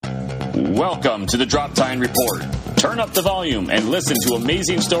Welcome to the Drop-Tine Report. Turn up the volume and listen to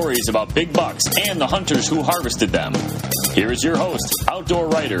amazing stories about big bucks and the hunters who harvested them. Here is your host, outdoor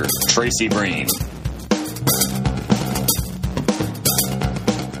writer, Tracy Breen.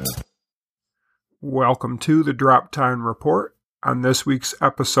 Welcome to the Drop-Tine Report. On this week's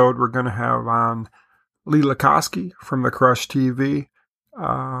episode, we're going to have on Lee Lakosky from the Crush TV.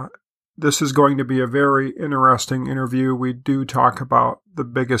 This is going to be a very interesting interview. We do talk about the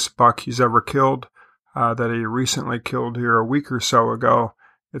biggest buck he's ever killed that he recently killed here a week or so ago.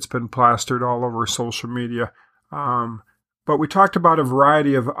 It's been plastered all over social media. But we talked about a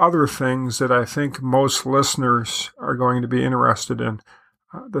variety of other things that I think most listeners are going to be interested in.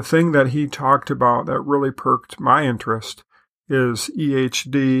 The thing that he talked about that really perked my interest is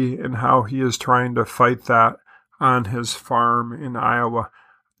EHD and how he is trying to fight that on his farm in Iowa.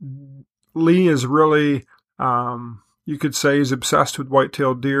 Lee is really, you could say he's obsessed with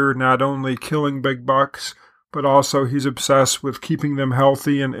whitetail deer, not only killing big bucks, but also he's obsessed with keeping them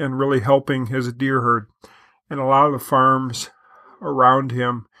healthy and really helping his deer herd. And a lot of the farms around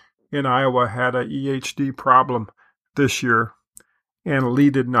him in Iowa had a EHD problem this year, and Lee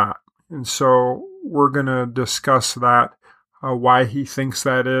did not. And so we're going to discuss that, why he thinks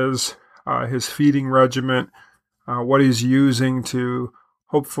that is, his feeding regimen, what he's using to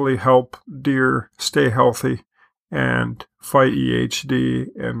hopefully help deer stay healthy and fight EHD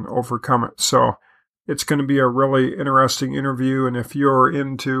and overcome it. So it's going to be a really interesting interview. And if you're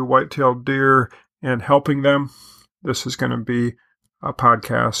into white-tailed deer and helping them, this is going to be a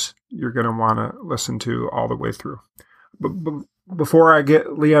podcast you're going to want to listen to all the way through. But before I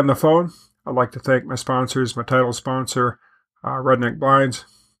get Lee on the phone, I'd like to thank my sponsors, my title sponsor, Redneck Blinds,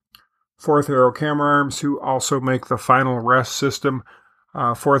 Fourth Arrow Camera Arms, who also make the Final Rest system.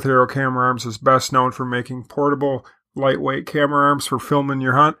 Fourth Arrow Camera Arms is best known for making portable, lightweight camera arms for filming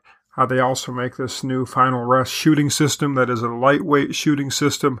your hunt. They also make this new Final Rest shooting system that is a lightweight shooting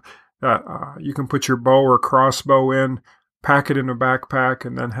system that you can put your bow or crossbow in, pack it in a backpack,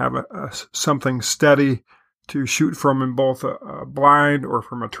 and then have something steady to shoot from in both a blind or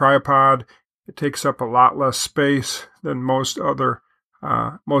from a tripod. It takes up a lot less space than most of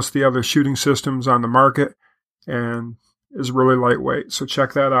the other shooting systems on the market, and is really lightweight, so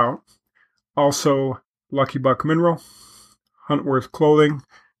check that out. Also, Lucky Buck Mineral, Huntworth Clothing.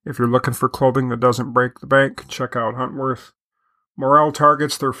 If you're looking for clothing that doesn't break the bank, check out Huntworth. Morel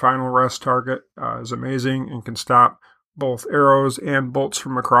Targets, their Final Rest target, is amazing and can stop both arrows and bolts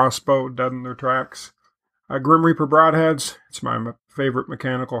from a crossbow dead in their tracks. Grim Reaper Broadheads, it's my favorite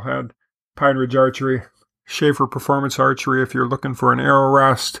mechanical head. Pine Ridge Archery, Schaefer Performance Archery. If you're looking for an arrow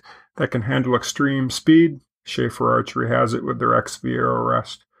rest that can handle extreme speed, Schaefer Archery has it with their XV Arrow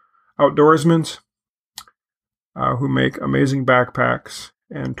Rest. Outdoorsmans, who make amazing backpacks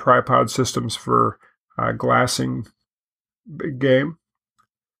and tripod systems for glassing big game.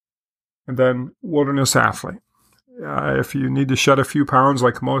 And then Wilderness Athlete. If you need to shed a few pounds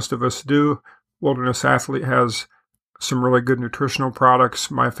like most of us do, Wilderness Athlete has some really good nutritional products.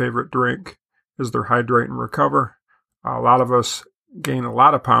 My favorite drink is their Hydrate and Recover. A lot of us gain a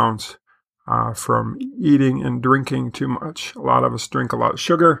lot of pounds from eating and drinking too much. A lot of us drink a lot of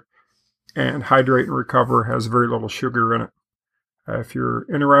sugar, and Hydrate and Recover has very little sugar in it. If you're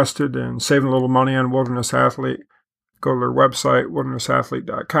interested in saving a little money on Wilderness Athlete, go to their website,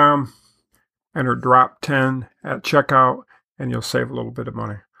 wildernessathlete.com, enter Drop-10 at checkout, and you'll save a little bit of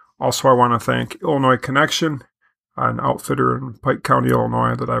money. Also, I want to thank Illinois Connection, an outfitter in Pike County,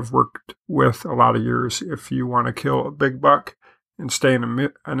 Illinois, that I've worked with a lot of years. If you want to kill a big buck and stay in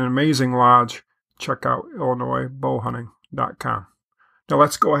an amazing lodge, check out IllinoisBowhunting.com. Now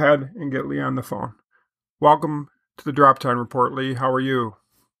let's go ahead and get Lee on the phone. Welcome to the Drop-Tine Report, Lee. How are you?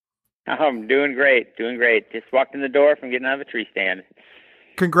 I'm doing great, Just walked in the door from getting out of a tree stand.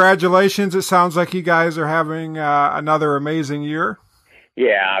 Congratulations. It sounds like you guys are having another amazing year.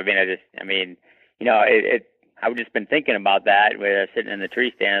 Yeah, I've just been thinking about that when I was sitting in the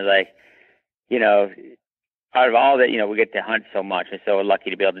tree stand. Like, out of all that, we get to hunt so much. We're so lucky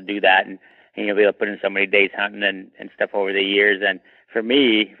to be able to do that and be able to put in so many days hunting and stuff over the years. And for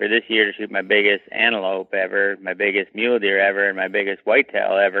me, for this year to shoot my biggest antelope ever, my biggest mule deer ever, and my biggest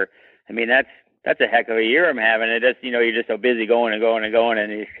whitetail ever, that's a heck of a year I'm having. It just, you're just so busy going and going and going, and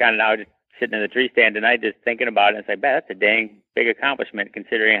you're kind of now just sitting in the tree stand tonight just thinking about it. And it's like, man, that's a dang big accomplishment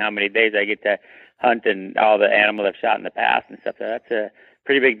considering how many days I get to hunt and all the animals I've shot in the past and stuff. So that's a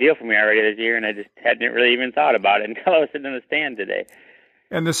pretty big deal for me already this year, and I just hadn't really even thought about it until I was sitting in the stand today.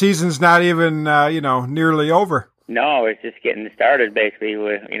 And the season's not even, nearly over. No, it's just getting started basically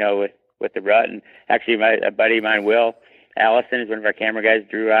with the rut. And actually, a buddy of mine, Will, Allison is one of our camera guys,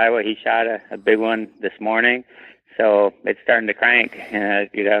 Drew, Iowa. He shot a big one this morning. So it's starting to crank,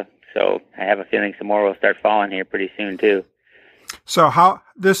 so I have a feeling some more will start falling here pretty soon too. So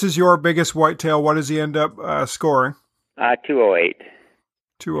this is your biggest whitetail. What does he end up scoring? 208.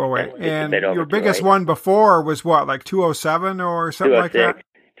 208. And your biggest one before was what, like 207 or something like that?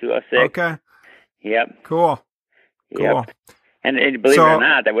 206. Okay. Yep. Cool. Yep. And believe it or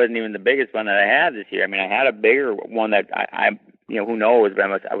not, that wasn't even the biggest one that I had this year. I mean, I had a bigger one that I who knows, but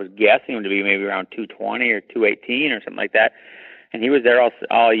I was guessing him to be maybe around 220 or 218 or something like that. And he was there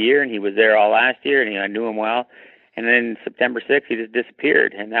all year, and he was there all last year, and I knew him well. And then September 6th, he just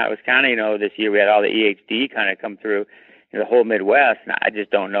disappeared. And that was kind of, this year we had all the EHD kind of come through the whole Midwest. And I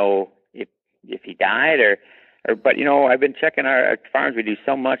just don't know if he died but, I've been checking our farms. We do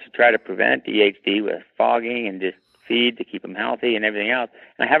so much to try to prevent EHD with fogging and just feed to keep them healthy and everything else.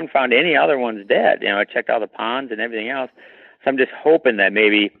 And I haven't found any other ones dead. I checked all the ponds and everything else. So I'm just hoping that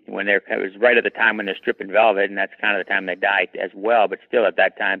maybe it was right at the time when they're stripping velvet, and that's kind of the time they died as well. But still at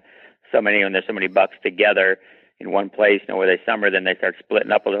that time, when there's so many bucks together in one place, where they summer, then they start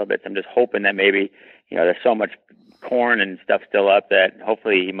splitting up a little bit. So I'm just hoping that maybe, there's so much corn and stuff still up that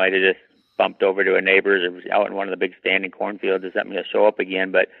hopefully he might have just bumped over to a neighbor's or was out in one of the big standing cornfields or something to show up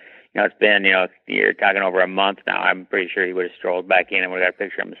again. But, it's been, you're talking over a month now. I'm pretty sure he would have strolled back in and we got a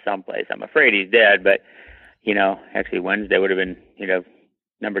picture of him someplace. I'm afraid he's dead, but, actually Wednesday would have been,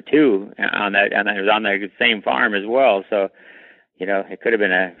 number 2 on that, and it was on the same farm as well. So, it could have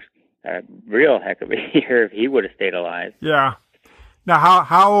been a real heck of a year if he would have stayed alive. Yeah. Now,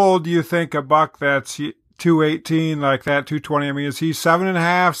 how old do you think a buck that's 218 like that, 220? I mean, is he 7.5,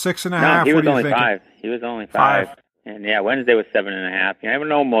 6.5? No, he was only thinking? 5. He was only 5. And Wednesday was 7.5. I don't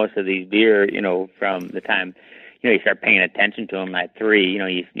know most of these deer, from the time, you start paying attention to them at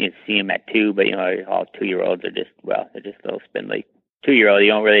 3. You see them at 2, but all 2-year-olds are they're just little spindly. 2-year-old, you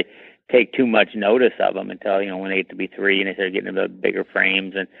don't really take too much notice of them until when they get to be 3 and they start getting into the bigger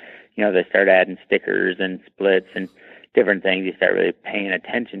frames and they start adding stickers and splits and different things. You start really paying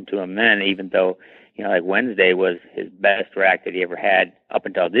attention to them then, even though like Wednesday was his best rack that he ever had up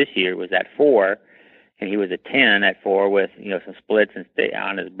until this year was at 4. And he was a 10 at 4 with, some splits and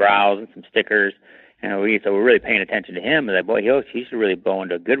on his brows and some stickers. And so we're really paying attention to him. And like, boy, he should really bow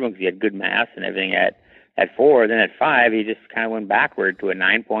into a good one because he had good mass and everything at 4. Then at 5, he just kind of went backward to a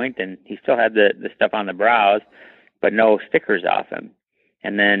 9-point, and he still had the stuff on the brows, but no stickers off him.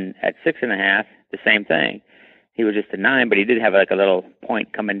 And then at 6.5, the same thing. He was just a 9, but he did have like a little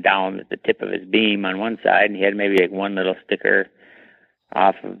point coming down at the tip of his beam on one side, and he had maybe like one little sticker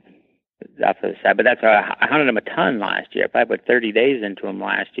off of the side. But that's why I hunted him a ton last year. I probably put 30 days into him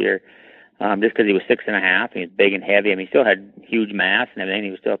last year, just because he was 6.5 and he was big and heavy. I mean, he still had huge mass and everything.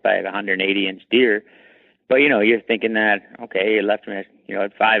 He was still probably like 180-inch deer. But you're thinking that okay, you left him at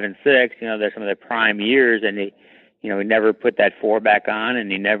at 5 and 6. They're some of the prime years, and he never put that 4 back on,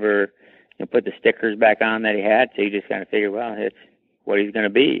 and he never put the stickers back on that he had. So you just kind of figure, well, it's what he's going to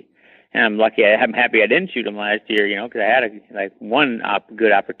be. And I'm lucky. I'm happy I didn't shoot him last year, because I had one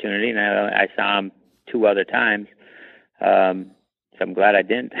good opportunity, and I saw him 2 other times. So I'm glad I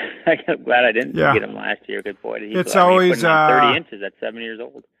didn't. I'm glad I didn't get him last year. Good boy. It's always 30 inches at 7 years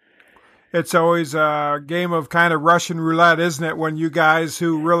old. It's always a game of kind of Russian roulette, isn't it? When you guys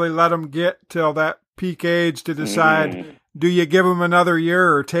who really let them get till that peak age to decide, do you give them another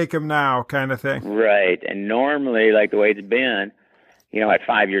year or take them now, kind of thing. Right. And normally, like the way it's been, at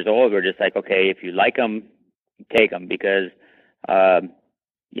 5 years old, we're just like, okay, if you like them, take them, because,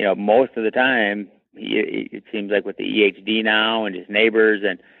 most of the time, it seems like with the EHD now and his neighbors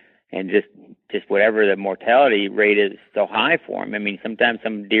and just whatever the mortality rate is so high for them. I mean, sometimes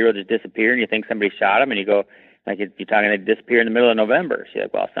some deer will just disappear and you think somebody shot them, and you go, like you're talking, they disappear in the middle of November. So you're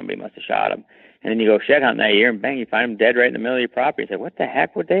like, well, somebody must have shot them. And then you go shed hunting that year and bang, you find them dead right in the middle of your property. You say, what the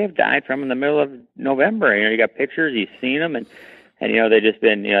heck would they have died from in the middle of November? You got pictures, you've seen them, and they've just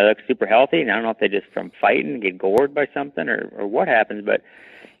been, they look super healthy. And I don't know if they just from fighting get gored by something or what happens, but,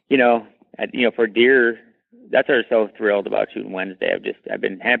 for deer, that's what I'm so thrilled about shooting Wednesday. I've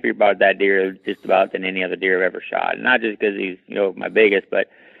been happier about that deer just about than any other deer I've ever shot. And not just because he's, my biggest, but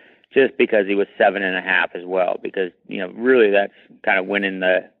just because he was 7.5 as well. Because, really that's kind of winning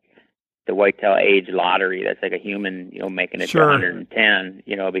the whitetail age lottery. That's like a human, making it to 110,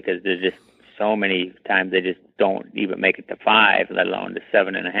 because there's just so many times they just don't even make it to 5, let alone to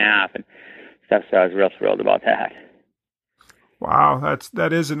 7.5 and stuff. So I was real thrilled about that. Wow,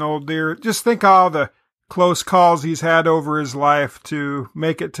 that is an old deer. Just think all the close calls he's had over his life to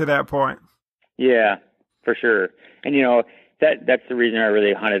make it to that point. Yeah, for sure. And that's the reason I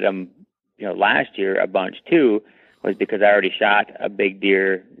really hunted him, last year a bunch too, was because I already shot a big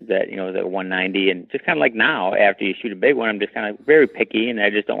deer that, was at 190. And just kind of like now, after you shoot a big one, I'm just kind of very picky, and I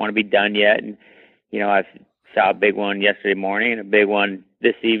just don't want to be done yet. And, I saw a big one yesterday morning and a big one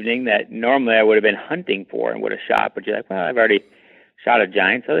this evening that normally I would have been hunting for and would have shot. But you're like, well, I've already shot a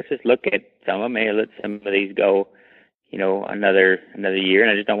giant, so let's just look at some of them. Maybe let some of these go, another year,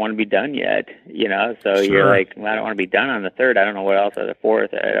 and I just don't want to be done yet, So Sure. You're like, well, I don't want to be done on the third. I don't know what else on the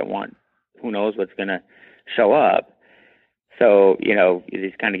fourth. I don't want, who knows what's going to show up. So, you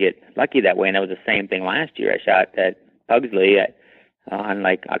just kind of get lucky that way. And that was the same thing last year. I shot at Pugsley on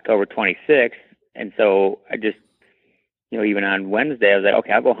like October 26th. And so I just, even on Wednesday, I was like,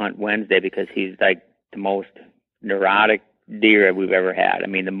 okay, I'll go hunt Wednesday because he's like the most neurotic deer we've ever had. I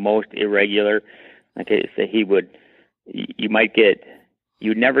mean, the most irregular. Like I say,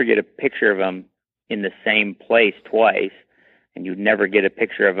 you'd never get a picture of him in the same place twice, and you'd never get a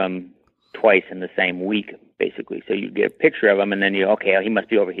picture of him twice in the same week, basically. So you get a picture of him, and then he must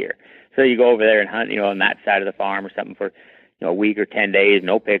be over here. So you go over there and hunt, on that side of the farm or something for, a week or 10 days,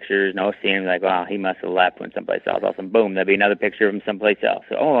 no pictures, no seeing him. Like, wow, he must have left, went someplace else. All of a sudden, boom, there'll be another picture of him someplace else.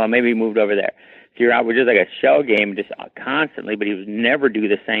 So, well, maybe he moved over there. So you're out with just like a shell game, just constantly, but he would never do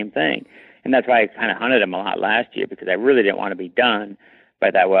the same thing. And that's why I kind of hunted him a lot last year, because I really didn't want to be done.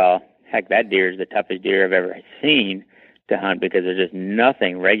 But I thought, well, heck, that deer is the toughest deer I've ever seen to hunt, because there's just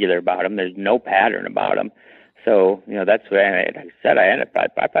nothing regular about him. There's no pattern about him. So, that's what I said. I ended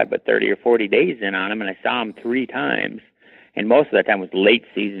up probably about 30 or 40 days in on him, and I saw him 3 times. And most of that time was late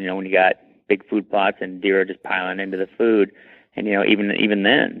season, when you got big food plots and deer are just piling into the food. And, even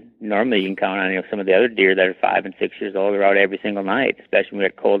then, normally you can count on, some of the other deer that are 5 and 6 years old are out every single night, especially when we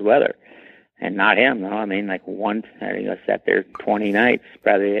had cold weather. And not him, though. I mean, like I sat there 20 nights,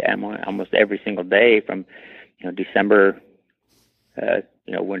 probably almost every single day from, December, as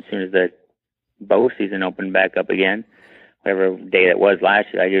soon as the bow season opened back up again, whatever day that was last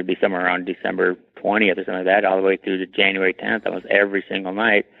year, it would be somewhere around December 20th or something like that, all the way through to January 10th, almost every single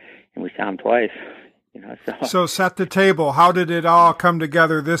night, and we saw him twice. So set the table. How did it all come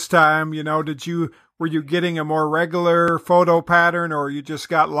together this time? Were you getting a more regular photo pattern, or you just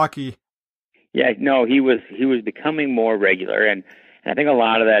got lucky? Yeah, no, he was becoming more regular, and I think a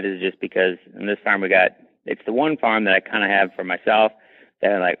lot of that is just because in this farm it's the one farm that I kind of have for myself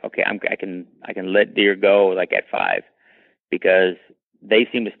that I'm like, okay, I can let deer go like at 5, because they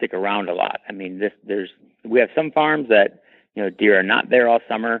seem to stick around a lot. I mean, we have some farms that deer are not there all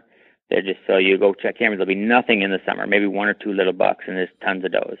summer. They're just, so you go check cameras, there'll be nothing in the summer, maybe 1 or 2 little bucks, and there's tons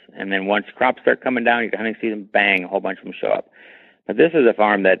of does. And then once crops start coming down, you're hunting season, bang, a whole bunch of them show up. But this is a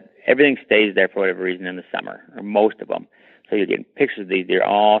farm that everything stays there for whatever reason in the summer, or most of them. So you get pictures of these deer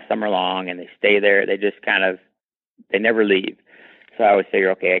all summer long, and they stay there. They just they never leave. So I always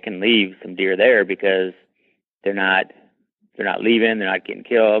figure, okay, I can leave some deer there because they're not leaving, they're not getting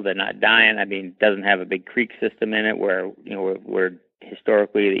killed, they're not dying. I mean, it doesn't have a big creek system in it where where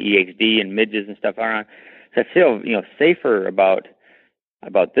historically the EHD and midges and stuff are on. So I feel safer about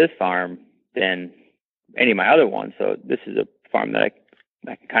this farm than any of my other ones. So this is a farm that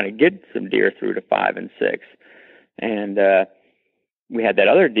I can kind of get some deer through to 5 and 6. And we had that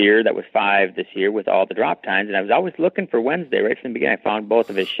other deer that was 5 this year with all the drop tines, and I was always looking for Wednesday right from the beginning. I found both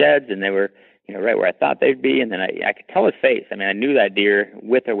of his sheds, and they were right where I thought they'd be, and then I could tell his face. I mean, I knew that deer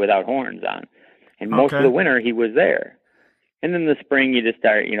with or without horns on, and most of the winter he was there. And then in the spring you just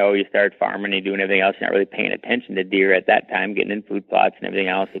start, you start farming and doing everything else. You're not really paying attention to deer at that time, getting in food plots and everything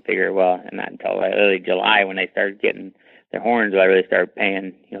else. You figure, well, and not until early July when they start getting their horns, I really start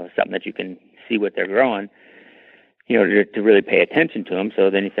paying, something that you can see what they're growing, to really pay attention to them. So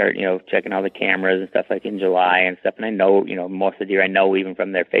then you start, checking all the cameras and stuff like in July and stuff. And I know, most of the deer I know even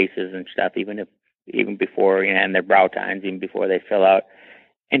from their faces and stuff, even before, and their brow tines, even before they fill out.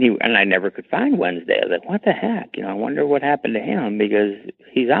 And I never could find Wednesday. I was like, what the heck? I wonder what happened to him, because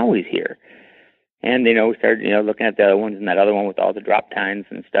he's always here. And, we started, looking at the other ones, and that other one with all the drop tines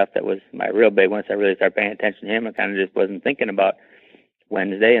and stuff, that was my real big one. So I really started paying attention to him. I kind of just wasn't thinking about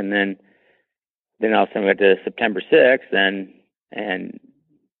Wednesday. And then all of a sudden we went to September 6th, and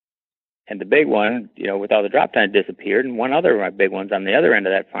the big one, with all the drop tines disappeared, and one other of my big ones on the other end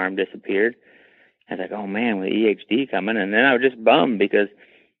of that farm disappeared. I was like, oh man, with EHD coming. And then I was just bummed because,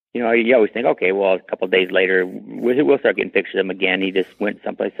 you always think, okay, well, a couple of days later, we'll start getting pictures of him again. He just went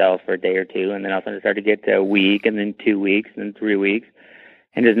someplace else for a day or two, and then all of a sudden it started to get to a week, and then 2 weeks, and then 3 weeks,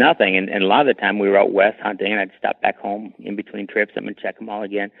 and there's nothing. And a lot of the time we were out west hunting, and I'd stop back home in between trips and check them all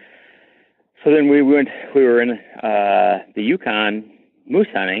again. So then we were in the Yukon moose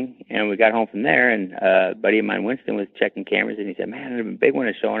hunting, and we got home from there, and a buddy of mine, Winston, was checking cameras, and he said, man, a big one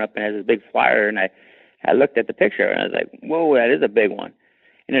is showing up and has this big flyer. And I I looked at the picture and I was like, whoa, that is a big one.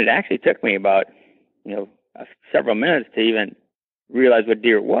 And it actually took me about, several minutes to even realize what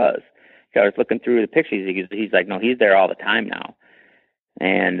deer it was. So I was looking through the pictures. He's like, no, he's there all the time now.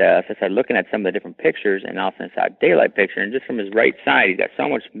 And so I started looking at some of the different pictures, and all of a sudden I saw a daylight picture, and just from his right side, he's got so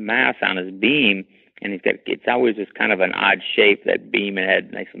much mass on his beam, and it's always just kind of an odd shape, that beam, and it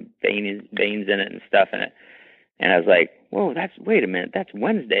had like some veins in it and stuff in it. And I was like, whoa, wait a minute, that's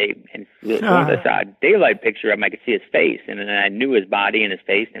Wednesday. And as soon as I saw a daylight picture of him, I could see his face, and then I knew his body and his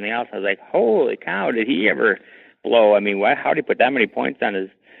face and everything else. I was like, holy cow, did he ever blow? I mean, how did he put that many points on his,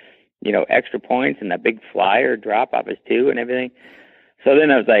 extra points, and that big flyer drop off his two and everything? So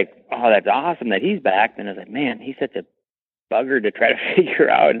then I was like, oh, that's awesome that he's back. And I was like, man, he's such a bugger to try to figure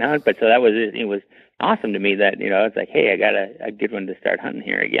out and hunt. But so that was it. It was awesome to me that, it's like, hey, I got a good one to start hunting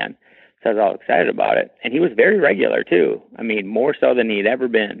here again. So I was all excited about it. And he was very regular too. I mean, more so than he'd ever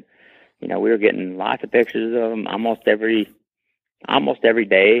been. We were getting lots of pictures of him almost every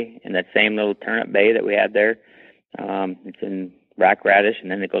day in that same little turnip bay that we had there. It's in Rock Radish, and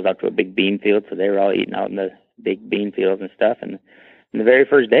then it goes out to a big bean field. So they were all eating out in the big bean fields and stuff. And the very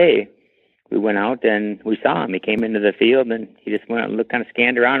first day, we went out and we saw him. He came into the field and he just went out and looked, kind of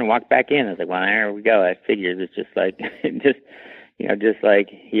scanned around and walked back in. I was like, well, there we go. I figured it's just like, just like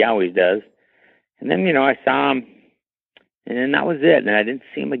he always does. And then, I saw him, and then that was it. And I didn't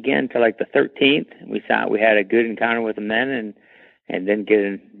see him again till like the 13th. We had a good encounter with him then, and didn't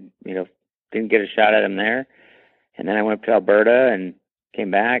get a shot at him there. And then I went up to Alberta and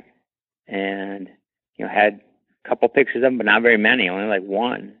came back and, had a couple pictures of him, but not very many. Only like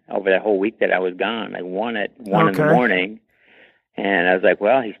one over that whole week that I was gone. Like one at 1 in the morning. And I was like,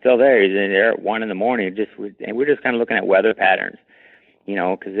 well, he's still there. He's in there at 1 in the morning. And we're just kind of looking at weather patterns,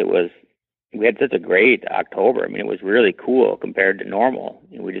 because we had such a great October. I mean, it was really cool compared to normal.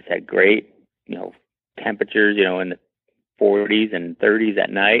 We just had great, temperatures, in the 40s and 30s at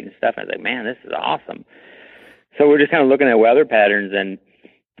night and stuff. I was like, man, this is awesome. So we're just kind of looking at weather patterns, and,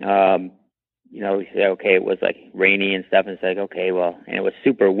 we said, okay, it was like rainy and stuff. And it's like, okay, well, and it was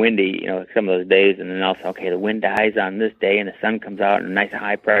super windy, some of those days. And then also, okay, the wind dies on this day and the sun comes out and nice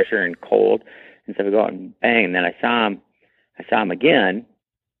high pressure and cold. And so we go out and bang. And then I saw him again,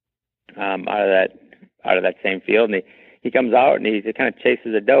 out of that same field. And he comes out and he kind of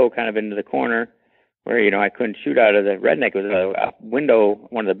chases a doe kind of into the corner where, I couldn't shoot out of the redneck. It was a window,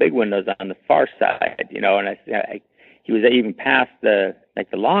 one of the big windows on the far side, and he was even past the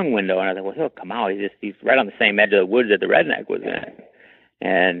long window, and I thought, well, he'll come out. He's right on the same edge of the woods that the redneck was in.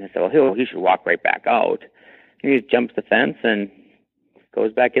 And I said, well, he should walk right back out. And he just jumps the fence and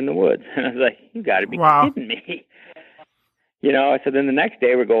goes back in the woods. And I was like, you got to be kidding me. So then the next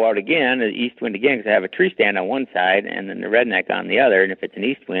day we go out again, the east wind again, because I have a tree stand on one side and then the redneck on the other. And if it's an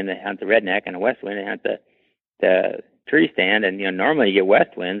east wind, they hunt the redneck, and a west wind, they hunt the tree stand. And, normally you get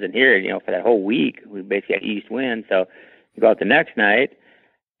west winds, and here, for that whole week, we basically had east wind. So we go out the next night,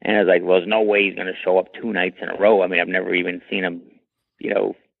 and I was like, well, there's no way he's going to show up 2 nights in a row. I mean, I've never even seen him,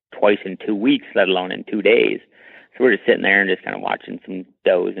 twice in 2 weeks, let alone in 2 days. So we're just sitting there and just kind of watching some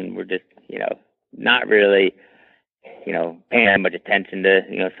does, and we're just, not really, paying much attention to,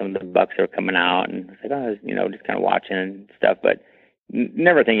 some of the bucks that were coming out, and it's like, just kind of watching and stuff, but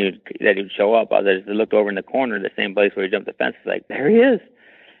never thinking that he would show up. Others looked over in the corner, the same place where he jumped the fence. It's like, there he is.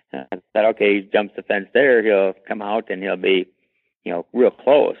 I thought, okay, he jumps the fence there. He'll come out and he'll be, real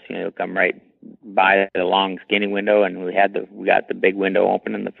close. He'll come right by the long, skinny window, and we got the big window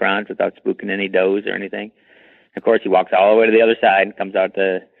open in the front without spooking any does or anything. Of course, he walks all the way to the other side and comes out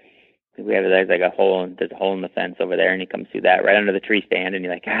there's like a hole in the fence over there, and he comes through that right under the tree stand, and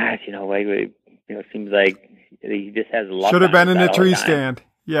you're like, gosh, it seems like he just has luck. Should have been in the tree stand.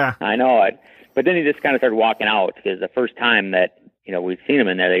 Yeah. I know it. But then he just kind of started walking out, because the first time that, we'd seen him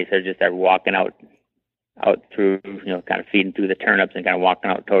in there, they just started walking out through, kind of feeding through the turnips and kind of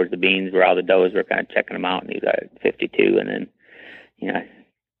walking out towards the beans where all the does were kind of checking them out, and he was at 52. And then,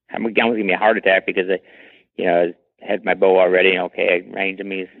 I'm going to give me a heart attack because I had my bow already. Okay, I ranged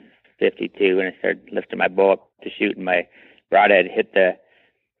him. He's 52, and I started lifting my bow up to shoot, and my broadhead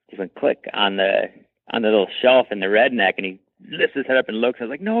just went click on the little shelf in the redneck, and he lifts his head up and looks. I was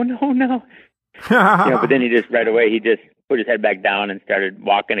like, no. But then he just put his head back down and started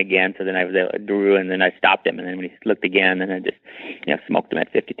walking again. So then I drew, and then I stopped him, and then when he looked again, then I just smoked him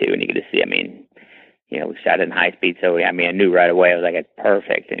at 52, and you could just see. I mean, we shot it in high speed, so I knew right away. I was like, it's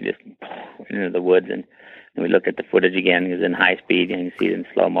perfect, and he just went into the woods. And we looked at the footage again. He was in high speed, and you can see it in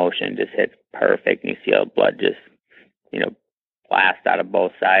slow motion. Just hits perfect, and you see all the blood just, blast out of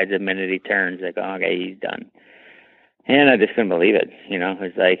both sides the minute he turns. Like, oh, okay, he's done. And I just couldn't believe it. It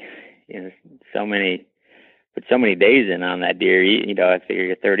was like, so many put so many days in on that deer. I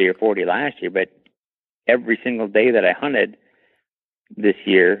figured 30 or 40 last year, but every single day that I hunted this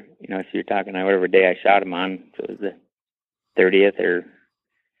year, so you're talking whatever day I shot him on, so it was the 30th or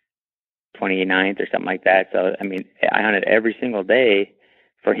 29th or something like that. So, I mean, I hunted every single day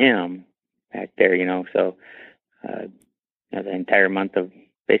for him back there, so, the entire month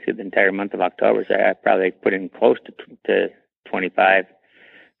of October. So I probably put in close to 25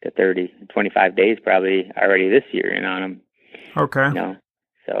 to 30, 25 days probably already this year on him. Okay.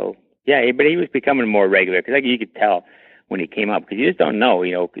 So yeah, but he was becoming more regular because you could tell when he came up, because you just don't know,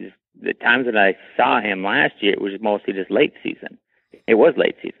 because the times that I saw him last year, it was mostly just late season. It was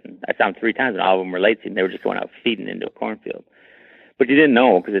late season. I saw him 3 times, and all of them were late season. They were just going out feeding into a cornfield. But you didn't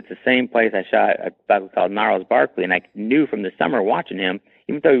know, because it's the same place I shot a buck called Gnarls Barkley, and I knew from the summer watching him,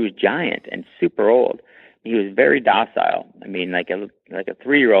 even though he was giant and super old, he was very docile. I mean, like a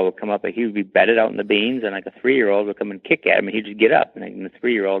 3-year-old would come up, and he would be bedded out in the beans, and like a 3-year-old would come and kick at him, and he'd just get up, and the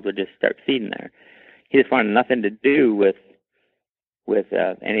 3-year-old would just start feeding there. He just wanted nothing to do with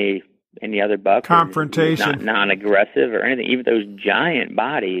any other buck. Confrontation. Non-aggressive or anything, even though he was giant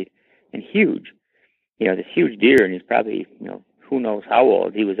bodied and huge. This huge deer, and he's probably, who knows how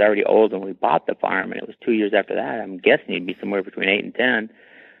old. He was already old when we bought the farm, and it was 2 years after that. I'm guessing he'd be somewhere between 8 and 10.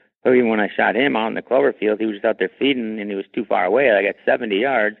 But even when I shot him out in the clover field, he was just out there feeding, and he was too far away. I got 70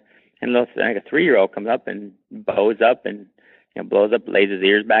 yards, and like a 3-year-old comes up and bows up and blows up, lays his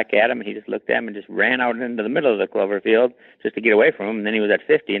ears back at him, and he just looked at him and just ran out into the middle of the clover field just to get away from him. And then he was at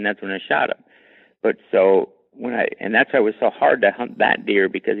 50, and that's when I shot him. But so and that's why it was so hard to hunt that deer,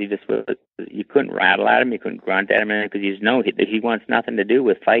 because you couldn't rattle at him, you couldn't grunt at him, because you just know he wants nothing to do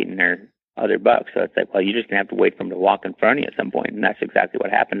with fighting or other bucks. So it's like, well, you're just gonna have to wait for him to walk in front of you at some point, and that's exactly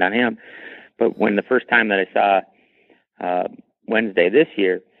what happened on him. But when the first time that I saw Wednesday this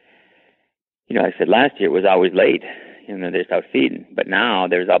year, I said last year it was always late, they're just out feeding. But now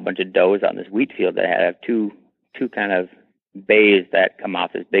there's a bunch of does on this wheat field that have two kind of bays that come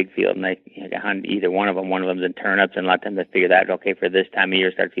off this big field, and I hunt either one of them. One of them's in turnips, and let them to figure that, okay, for this time of year,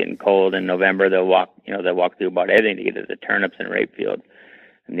 it starts getting cold in November, they'll walk through about everything to get to the turnips and rape field.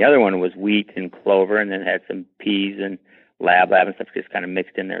 And the other one was wheat and clover, and then had some peas and lab and stuff just kind of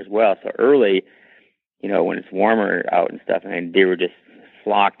mixed in there as well. So early, when it's warmer out and stuff, and deer were just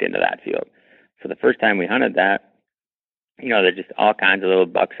flocked into that field. So the first time we hunted that, there's just all kinds of little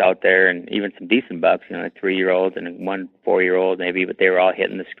bucks out there, and even some decent bucks, like 3-year-olds and 1 4-year-old maybe, but they were all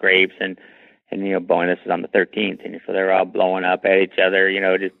hitting the scrapes and blowing. This was on the 13th, and so they were all blowing up at each other,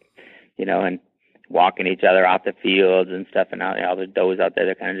 and walking each other off the fields and stuff, and all the does out there,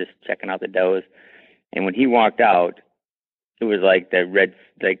 they're kind of just checking out the does. And when he walked out, it was like the Red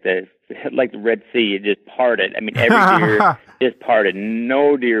Sea. It just parted. I mean, every deer just parted.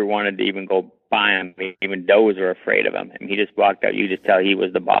 No deer wanted to even go by him. Even does were afraid of him. I mean, he just walked out. You just tell he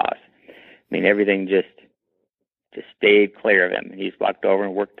was the boss. I mean, everything just stayed clear of him. And he just walked over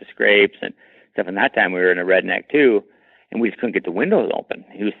and worked the scrapes and stuff. And that time we were in a redneck too, and we just couldn't get the windows open.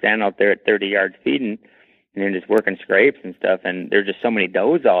 He was standing out there at 30 yards feeding, and then just working scrapes and stuff. And there's just so many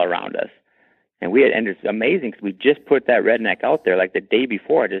does all around us. And it's amazing because we just put that redneck out there like the day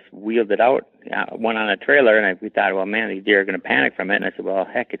before. I just wheeled it out, went on a trailer, and we thought, well, man, these deer are going to panic from it. And I said, well,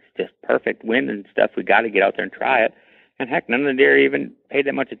 heck, it's just perfect wind and stuff. We got to get out there and try it. And heck, none of the deer even paid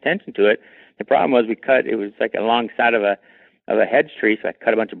that much attention to it. The problem was it was like alongside of a hedge tree, so I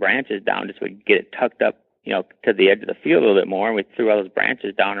cut a bunch of branches down just so we could get it tucked up, to the edge of the field a little bit more. And we threw all those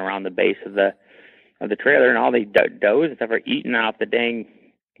branches down around the base of the trailer, and all these does and stuff are eating all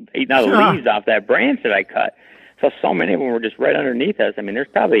the leaves off that branch that I cut. So many of them were just right underneath us. I mean, there's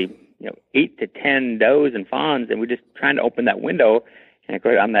probably 8 to 10 does and fawns, and we're just trying to open that window. And of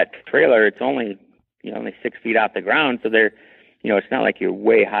course, on that trailer, it's only 6 feet off the ground, so they're it's not like you're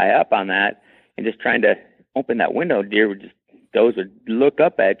way high up on that. And just trying to open that window, does would look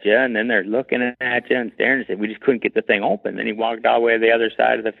up at you, and then they're looking at you and staring. And say, we just couldn't get the thing open. Then he walked all the way to the other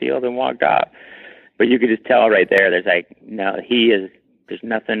side of the field and walked off. But you could just tell right there. There's There's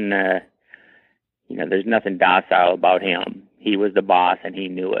nothing, there's nothing docile about him. He was the boss, and he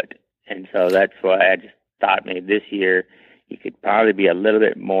knew it. And so that's why I just thought maybe this year he could probably be a little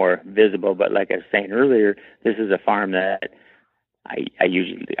bit more visible. But like I was saying earlier, this is a farm that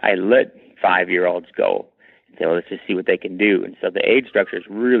I let 5-year-olds go and say, well, let's just see what they can do. And so the age structure is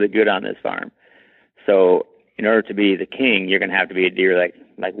really good on this farm. So in order to be the king, you're going to have to be a deer like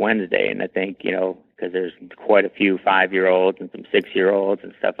Wednesday. And I think, because there's quite a few 5-year-olds and some 6-year-olds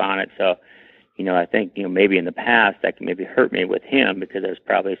and stuff on it. So, I think, maybe in the past that can maybe hurt me with him, because there's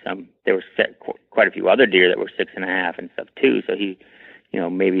probably there were quite a few other deer that were 6.5 and stuff too. So he,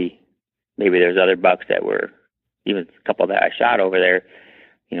 maybe there's other bucks that were even a couple that I shot over there,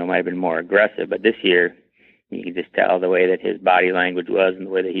 might have been more aggressive. But this year, you could just tell the way that his body language was and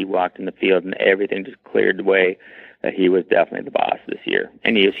the way that he walked in the field, and everything just cleared the way that he was definitely the boss this year.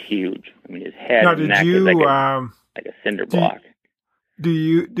 And he is huge. I mean, his head and neck is like a cinder block.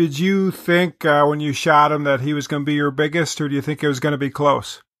 Did you think when you shot him that he was going to be your biggest, or do you think it was going to be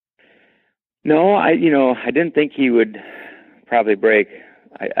close? No, I didn't think he would probably break.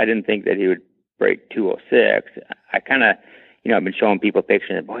 I didn't think that he would break 206. I kind of, I've been showing people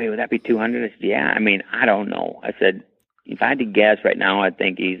pictures. Boy, would that be 200? I said, yeah. I mean, I don't know. I said, if I had to guess right now, I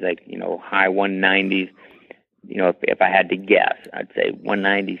think he's like, high 190s. If I had to guess, I'd say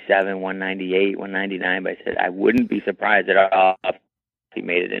 197, 198, 199. But I said I wouldn't be surprised at all if he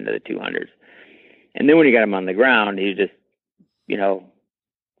made it into the 200s. And then when you got him on the ground, he was just,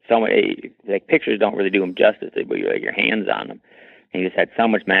 so many, like, pictures don't really do him justice. But you like your hands on him, and he just had so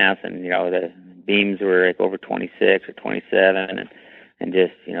much mass, and the beams were like over 26 or 27, and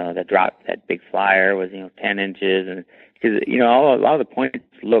just the drop, that big flyer was 10 inches, and because a lot of the points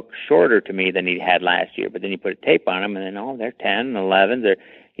look shorter to me than he had last year. But then you put a tape on them, and then they're 10, 11.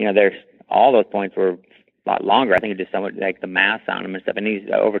 There's all those points were a lot longer. I think it's just somewhat like the mass on him and stuff, and he's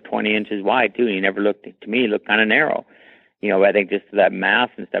over 20 inches wide too. And he never looked, to me, looked kind of narrow. I think just that mass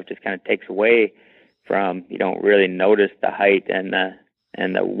and stuff just kind of takes away from, you don't really notice the height and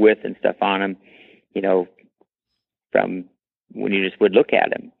the width and stuff on him, from when you just would look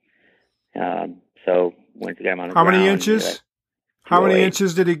at him. So once you got him on the ground. How many inches? How many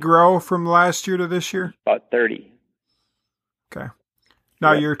inches did he grow from last year to this year? About 30. Okay.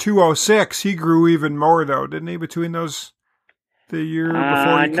 Now your 206, he grew even more though, didn't he? Between those, the year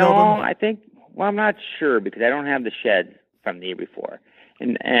before you killed him. No, I think. Well, I'm not sure because I don't have the sheds from the year before,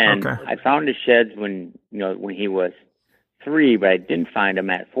 and okay. I found his sheds when when he was 3, but I didn't find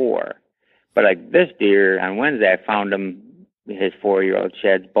him at 4. But like this deer on Wednesday, I found him his 4-year-old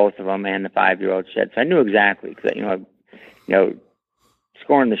sheds, both of them, and the 5-year-old sheds. So I knew exactly because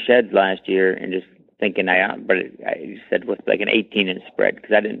scoring the sheds last year and just thinking I said with like an 18-inch spread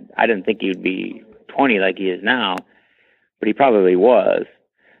because I didn't think he would be 20 like he is now, but he probably was.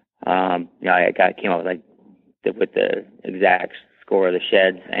 I came up with the exact score of the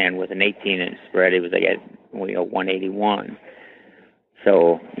sheds, and with an 18-inch spread, it was like at 181.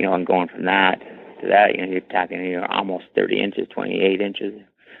 So I'm going from that to that. You're talking almost 30 inches, 28 inches,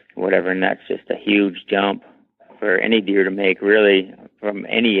 whatever, and that's just a huge jump for any deer to make, really, from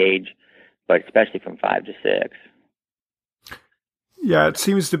any age, but especially from 5 to 6. Yeah, it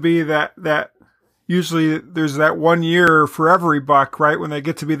seems to be that usually there's that 1 year for every buck, right? When they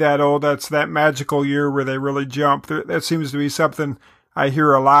get to be that old, that's that magical year where they really jump. That seems to be something I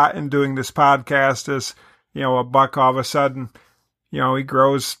hear a lot in doing this podcast is, a buck all of a sudden, he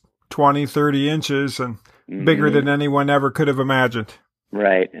grows 20, 30 inches and bigger than anyone ever could have imagined.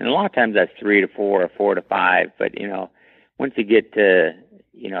 Right. And a lot of times that's 3 to 4 or 4 to 5. But, once you get to,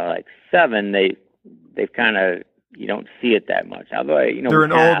 like 7, they've kind of, you don't see it that much. Although, they're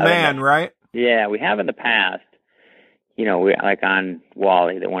an old man, right? Yeah, we have in the past, we like on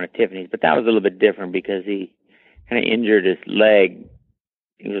Wally, that won at Tiffany's, but that was a little bit different because he kind of injured his leg.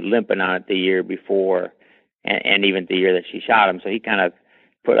 He was limping on it the year before, and even the year that she shot him. So he kind of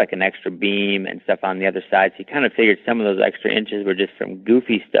put like an extra beam and stuff on the other side. So he kind of figured some of those extra inches were just from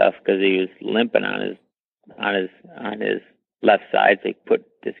goofy stuff because he was limping on his left side. So he put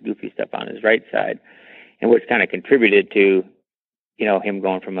this goofy stuff on his right side, and which kind of contributed to, him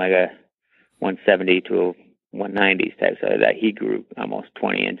going from like a 170 to a 190s type, so that he grew almost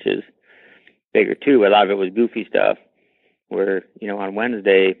 20 inches bigger too. A lot of it was goofy stuff where, on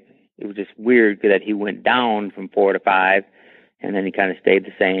Wednesday, it was just weird that he went down from 4 to 5, and then he kind of stayed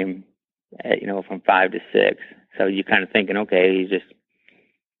the same, from 5 to 6. So you're kind of thinking, okay, he's just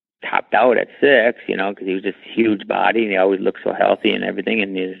topped out at 6, because he was just huge body, and he always looked so healthy and everything,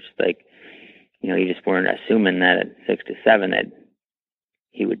 and it's just like, you just weren't assuming that at 6 to 7 that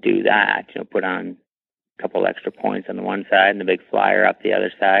he would do that, put on a couple extra points on the one side and the big flyer up the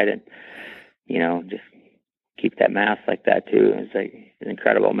other side, and, just keep that mass like that too. It's like an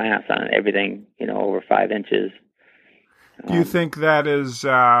incredible mass on everything, over 5 inches. Do you think that is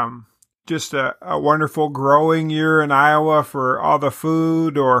just a wonderful growing year in Iowa for all the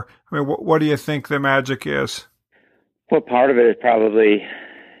food, or, what do you think the magic is? Well, part of it is probably,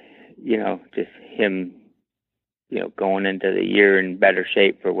 just him, going into the year in better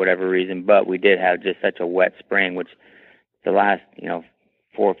shape for whatever reason. But we did have just such a wet spring, which the last, 4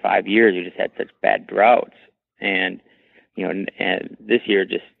 or 5 years, we just had such bad droughts. And, and this year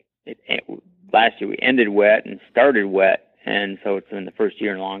last year we ended wet and started wet. And so it's been the first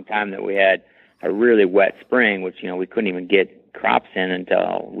year in a long time that we had a really wet spring, which, we couldn't even get crops in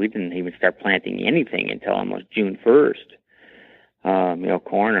until we didn't even start planting anything until almost June 1st,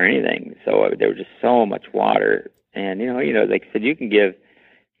 corn or anything. So there was just so much water. And, like I said, you can give,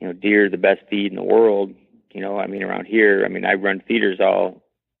 deer the best feed in the world. Around here, I run feeders all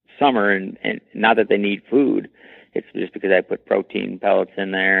summer, and not that they need food. It's just because I put protein pellets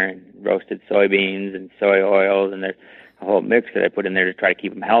in there and roasted soybeans and soy oils, and there's a whole mix that I put in there to try to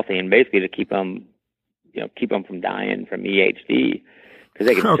keep them healthy and basically to keep them from dying from EHD, because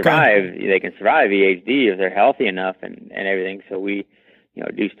they can survive. They can survive EHD if they're healthy enough and everything. So we,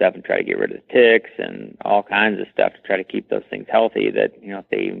 do stuff and try to get rid of the ticks and all kinds of stuff to try to keep those things healthy. That if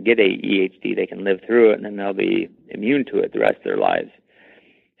they even get a EHD, they can live through it, and then they'll be immune to it the rest of their lives.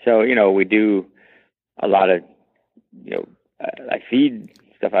 So we do a lot of I feed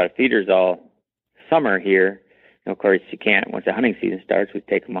stuff out of feeders all summer here. Of course, you can't, once the hunting season starts, we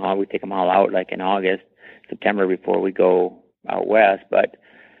take them all out like in August, September, before we go out west. But,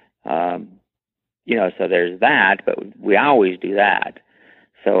 so there's that, but we always do that.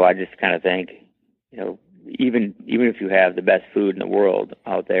 So I just kind of think, even if you have the best food in the world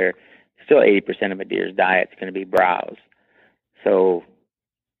out there, still 80% of a deer's diet is going to be browse. So,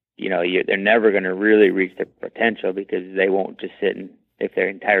 they're never going to really reach their potential, because they won't just sit and, if their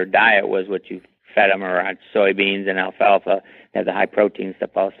entire diet was what you fed them around soybeans and alfalfa, have the high protein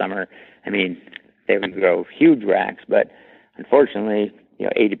stuff all summer, they would grow huge racks. But unfortunately,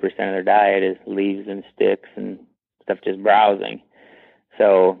 80% of their diet is leaves and sticks and stuff, just browsing.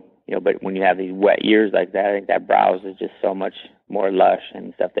 So, but when you have these wet years like that, I think that browse is just so much more lush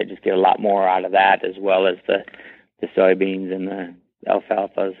and stuff. They just get a lot more out of that, as well as the soybeans and the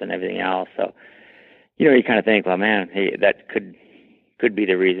alfalfas and everything else. So, you kind of think, well, man, hey, that could be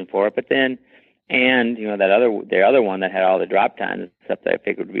the reason for it. But then, and the other one that had all the drop tines and stuff that I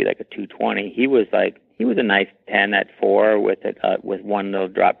figured would be like a 220, he was a nice 10 at 4 with one little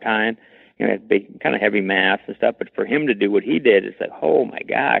drop tine. Had big, kind of heavy mass and stuff. But for him to do what he did, it's like, oh my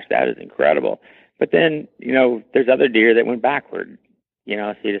gosh, that is incredible. But then, there's other deer that went backward.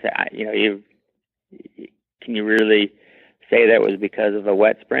 So you just say, can you really say that was because of a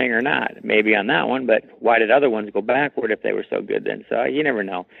wet spring or not? Maybe on that one, but why did other ones go backward if they were so good then? So you never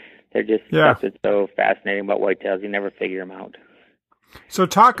know. They're just, that's what's so fascinating about whitetails. You never figure them out. So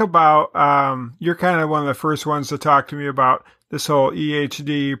talk about, you're kind of one of the first ones to talk to me about this whole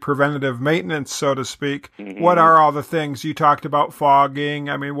EHD preventative maintenance, so to speak. Mm-hmm. What are all the things you talked about? Fogging.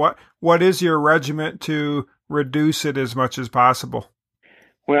 What is your regimen to reduce it as much as possible?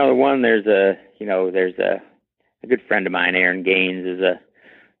 Well, there's a good friend of mine, Aaron Gaines,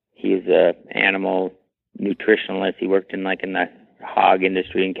 he's a animal nutritionalist. He worked in the hog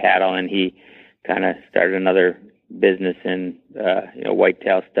industry and cattle, and he kind of started another business in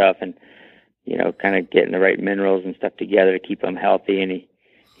whitetail stuff, and kind of getting the right minerals and stuff together to keep them healthy. And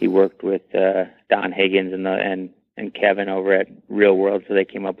he worked with Don Higgins and Kevin over at Real World, so they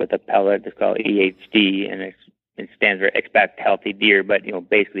came up with a pellet that's called EHD, and it stands for Expect Healthy Deer, but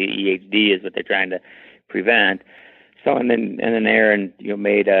basically EHD is what they're trying to prevent. So and then Aaron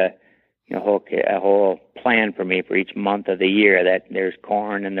made a whole plan for me for each month of the year, that there's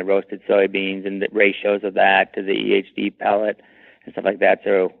corn and the roasted soybeans and the ratios of that to the EHD pellet and stuff like that.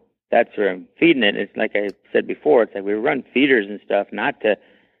 So that's where I'm feeding it. It's like I said before, it's like we run feeders and stuff not to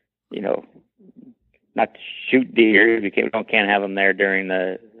shoot deer. We can't have them there during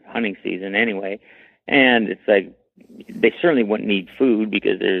the hunting season anyway. And it's like they certainly wouldn't need food,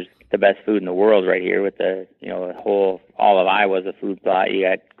 because there's the best food in the world right here with all of Iowa's a food plot. You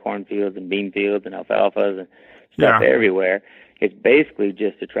got cornfields and bean fields and alfalfas and stuff everywhere. It's basically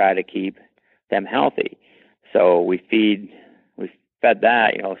just to try to keep them healthy. So we fed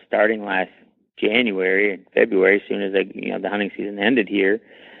that, starting last January and February, as soon as the hunting season ended here.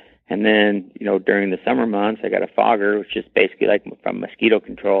 And then, during the summer months, I got a fogger, which is basically like from mosquito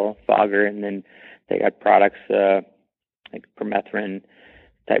control fogger. And then they got products like permethrin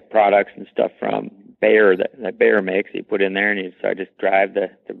type products and stuff from Bayer that Bayer makes. You put in there, and so I just drive the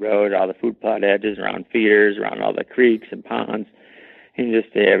road, all the food plot edges, around feeders, around all the creeks and ponds, and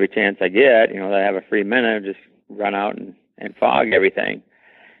just every chance I get, that I have a free minute, just run out and fog everything.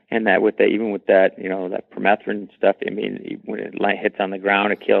 And that even with that, that permethrin stuff, when it hits on the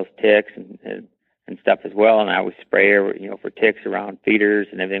ground, it kills ticks and stuff as well. And I always spray, for ticks around feeders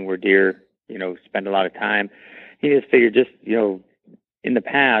and everything where deer, spend a lot of time. You just figure, in the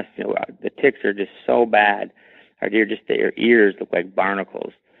past, the ticks are just so bad. Our deer, their ears look like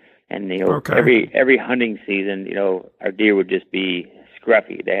barnacles. And, every hunting season, our deer would just be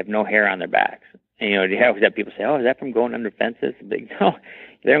scruffy. They have no hair on their backs. And, you always have people say, oh, is that from going under fences? But, no,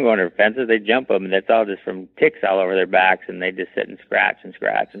 they don't go under fences. They jump them, and that's all just from ticks all over their backs, and they just sit and scratch and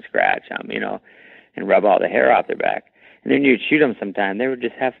scratch and scratch them, and rub all the hair off their back. And then you'd shoot them sometime. They would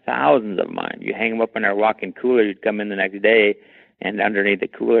just have thousands of them on. You hang them up in our walk-in cooler. You'd come in the next day, and underneath the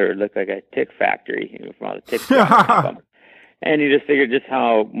cooler, it would look like a tick factory, from all the ticks off them. And you just figure just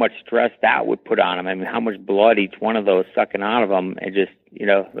how much stress that would put on them. I mean, how much blood each one of those sucking out of them, and just,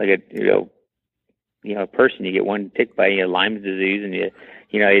 like a person, you get one tick bite, Lyme's disease, and you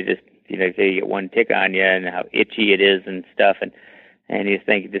get one tick on you, and how itchy it is and stuff, and you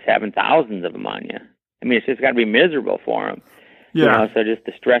think just having thousands of them on you. I mean, it's just got to be miserable for them. Yeah. So just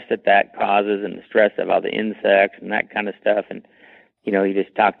the stress that causes, and the stress of all the insects and that kind of stuff, and you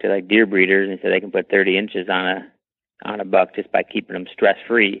just talk to like deer breeders, and say they can put 30 inches on a buck just by keeping them stress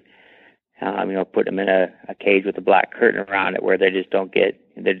free. Put them in a cage with a black curtain around it where they just don't get,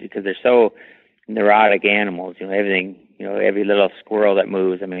 because they're so neurotic animals. Everything, every little squirrel that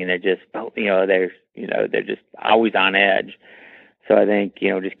moves. I mean, they're just, they're just always on edge. So I think,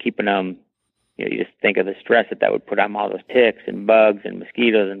 just keeping them, you just think of the stress that would put on all those ticks and bugs and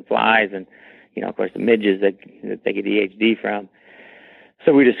mosquitoes and flies, and of course the midges that they get EHD from.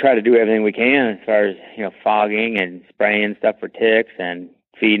 So we just try to do everything we can as far as, fogging and spraying stuff for ticks and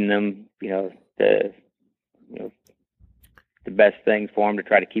feeding them, the best things for them to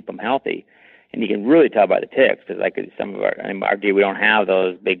try to keep them healthy. And you can really tell by the ticks, because like some of our deer, we don't have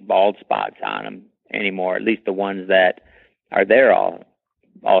those big bald spots on them anymore, at least the ones that are there all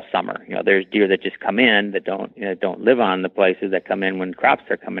summer. There's deer that just come in that don't live on the places, that come in when crops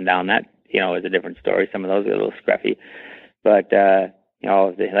are coming down. That, is a different story. Some of those are a little scruffy. But,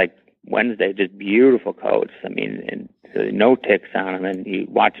 they like Wednesday, just beautiful coats. I mean, and so no ticks on them. And you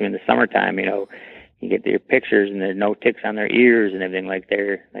watch them in the summertime, you get their pictures, and there's no ticks on their ears and everything like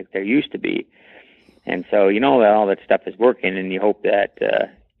there used to be. And so that all that stuff is working, and you hope that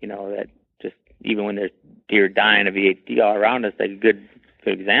that just even when there's deer dying of EHD all around us, like a good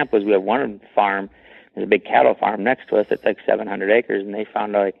example is we have one farm. There's a big cattle farm next to us that's like 700 acres, and they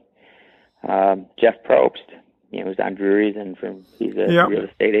found Jeff Probst. Who's on Drury's, and he's a real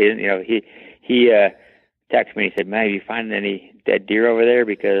estate agent. He texted me. He said, "Man, have you find any dead deer over there?"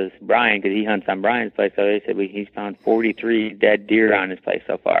 Because he hunts on Brian's place, so they said he's found 43 dead deer on his place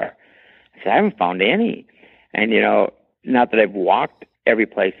so far. I said, "I haven't found any." And not that I've walked every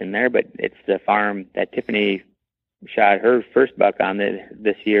place in there, but it's the farm that Tiffany shot her first buck on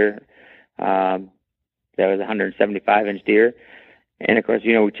this year. That was a 175-inch deer. And of course,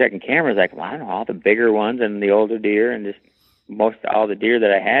 we're checking cameras, like, well, I don't know, all the bigger ones and the older deer, and just all the deer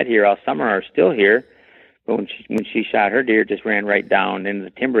that I had here all summer are still here. But when she shot her deer, it just ran right down into the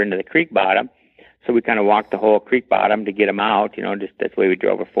timber, into the creek bottom. So we kind of walked the whole creek bottom to get them out. Just that's the way we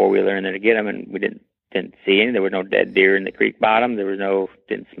drove a 4-wheeler in there to get them, and we didn't see any. There were no dead deer in the creek bottom.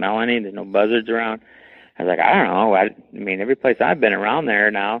 Didn't smell any. There's no buzzards around. I was like, I don't know. I mean, every place I've been around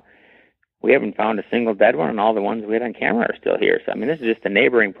there now, we haven't found a single dead one, and all the ones we had on camera are still here. So, I mean, this is just a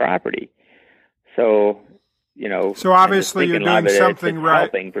neighboring property. So, So obviously you're doing something right.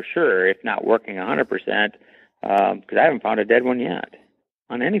 Helping for sure, if not working 100%, because I haven't found a dead one yet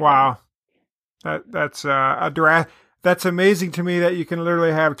on any farm. Wow. That's amazing to me that you can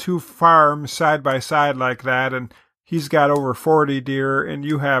literally have two farms side by side like that, and he's got over 40 deer and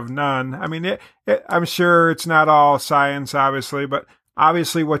you have none. I mean, I'm sure it's not all science, obviously, but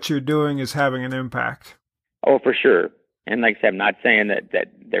obviously what you're doing is having an impact. Oh, for sure. And like I said, I'm not saying that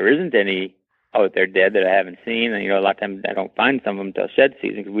there isn't any out there dead that I haven't seen. And, a lot of times I don't find some of them until shed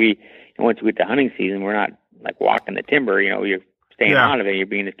season, because once we get to hunting season, we're not like walking the timber, you're staying out of it. You're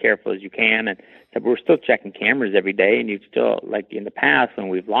being as careful as you can. And so we're still checking cameras every day. And you still, like in the past, when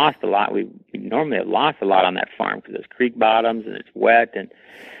we've lost a lot, we normally have lost a lot on that farm because there's creek bottoms and it's wet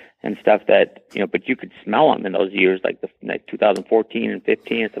and stuff that, but you could smell them in those years, like 2014 and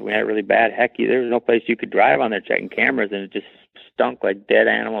 15. So we had really bad. Heck, there was no place you could drive on there checking cameras, and it just stunk like dead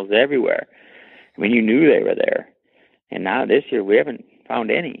animals everywhere. I mean, you knew they were there. And now this year we haven't found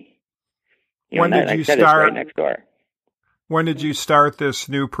any. When did you start? It's right next door. When did you start this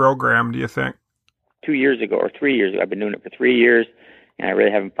new program, do you think? 2 years ago or 3 years ago. I've been doing it for 3 years, and I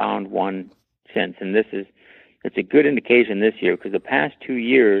really haven't found one since. And it's a good indication this year, because the past 2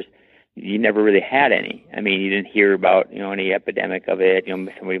 years, you never really had any. I mean, you didn't hear about, any epidemic of it.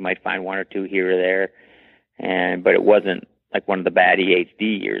 Somebody might find one or two here or there. But it wasn't like one of the bad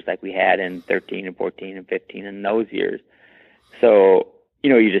EHD years like we had in 13 and 14 and 15 in those years. So,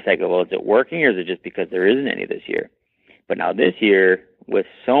 you just like, well, is it working, or is it just because there isn't any this year? But now this year, with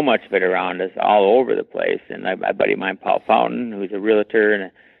so much of it around us all over the place, and my buddy of mine, Paul Fountain, who's a realtor and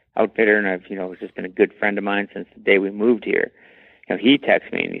an outfitter, and I've, just been a good friend of mine since the day we moved here. he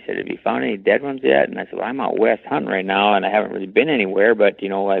texted me and he said, "Have you found any dead ones yet?" And I said, "Well, I'm out west hunting right now, and I haven't really been anywhere. But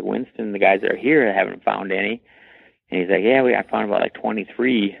like Winston, the guys that are here haven't found any." And he's like, "Yeah, I found about like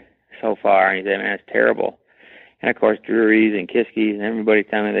 23 so far." And he said, "Man, it's terrible." And of course, Drury's and Kiskies and everybody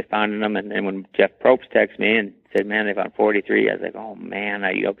telling me they found them. And then when Jeff Probst texted me and said, "Man, they found 43," I was like, "Oh man!"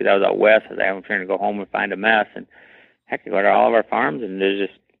 Because I was out west, I was like, "I'm trying to go home and find a mess." And heck, I go to all of our farms, and there's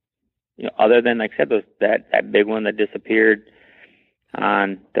just, other than, like I said, that big one that disappeared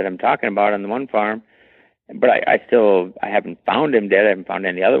that I'm talking about on the one farm. But I haven't found him dead. I haven't found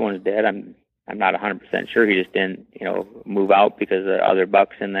any other ones dead. I'm not 100% sure. He just didn't, move out because of other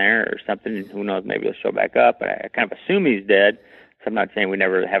bucks in there or something. Who knows? Maybe he'll show back up. But I kind of assume he's dead. So I'm not saying we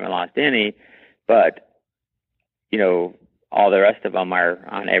haven't lost any. But, all the rest of them are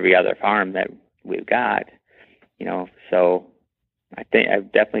on every other farm that we've got. So I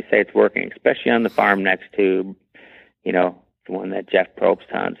definitely say it's working, especially on the farm next to, the one that Jeff Probst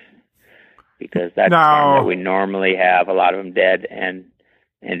hunts, because that's the farm that we normally have a lot of them dead, and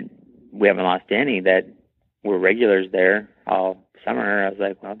we haven't lost any that were regulars there all summer. I was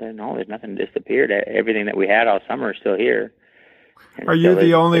like, well, there's nothing disappeared. Everything that we had all summer is still here. Are you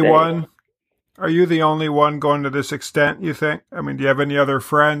the only one? Are you the only one going to this extent, you think? I mean, do you have any other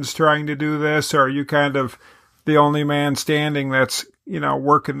friends trying to do this, or are you kind of the only man standing that's,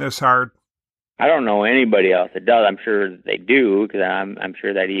 working this hard? I don't know anybody else that does. I'm sure they do, because I'm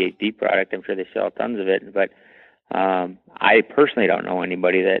sure that EHD product, I'm sure they sell tons of it. But I personally don't know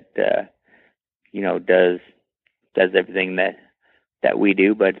anybody that does everything that we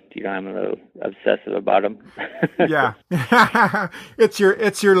do. But I'm a little obsessive about them. Yeah, it's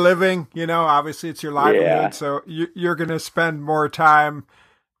your living. Obviously it's your livelihood. Yeah. So you're going to spend more time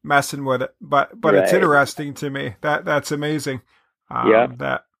messing with it. But right. It's interesting to me. That's amazing.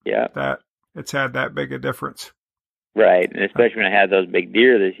 That it's had that big a difference. Right. And especially when I had those big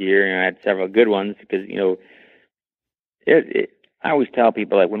deer this year, I had several good ones, because, I always tell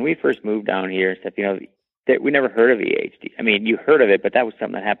people, like, when we first moved down here and stuff, that we never heard of EHD. I mean, you heard of it, but that was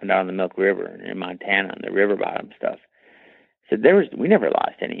something that happened out on the Milk River in Montana, on the river bottom stuff. So we never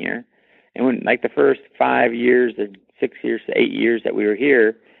lost any here. And when, like, the first 5 years, 6 years, 8 years that we were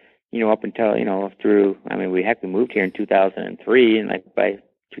here, up until, through, we moved here in 2003, and like by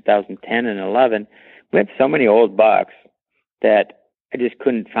 2010 and 11, we had so many old bucks that I just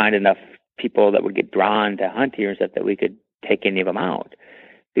couldn't find enough people that would get drawn to hunt here and stuff that we could take any of them out.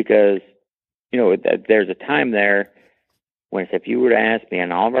 Because, there's a time there when, if you were to ask me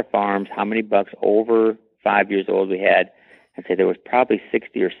on all of our farms how many bucks over 5 years old we had, I'd say there was probably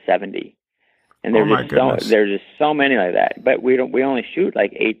 60 or 70. And there's just so many like that. But we only shoot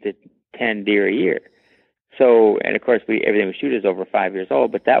like 8 to 10 deer a year. So, and of course everything we shoot is over 5 years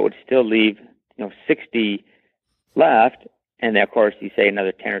old, but that would still leave, 60 left. And then, of course, you say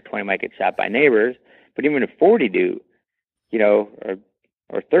another 10 or 20 might get shot by neighbors, but even if 40 do,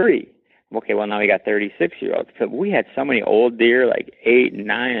 or 30, okay, well, now we got 36-year-olds. So we had so many old deer, like 8,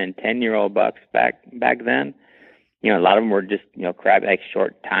 9, and 10-year-old bucks back then. A lot of them were just, crab, like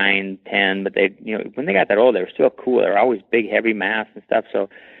short tine, 10, but they, when they got that old, they were still cool. They were always big, heavy mass and stuff. So,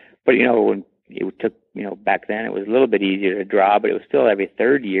 but, when it took, back then it was a little bit easier to draw, but it was still every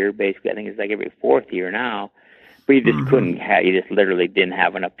third year, basically. I think it's like every fourth year now. But you just couldn't you just literally didn't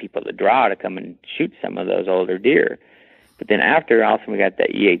have enough people to draw to come and shoot some of those older deer. But then after, also, we got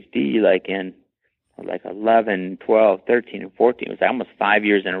that EHD, like in, 11, 12, 13, and 14. It was almost 5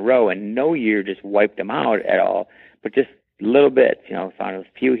 years in a row, and no year just wiped them out at all, but just little bits, found a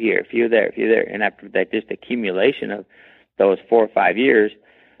few here, a few there, a few there. And after that, just accumulation of those 4 or 5 years,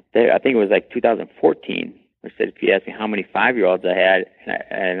 I think it was like 2014, which said, if you ask me how many 5-year-olds I had,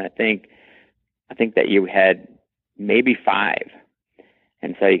 and I think that year we had maybe 5.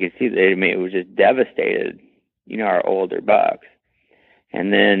 And so you can see that it was just devastated, our older bucks.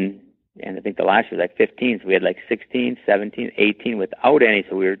 And I think the last year was like 15, so we had like 16, 17, 18 without any.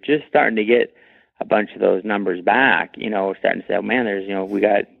 So we were just starting to get a bunch of those numbers back, starting to say, oh man, there's, we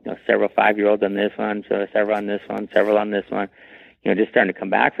got, several 5-year-olds on this one, so several on this one, several on this one, just starting to come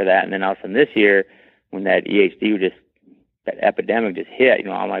back for that. And then all of a sudden this year, when that EHD that epidemic just hit,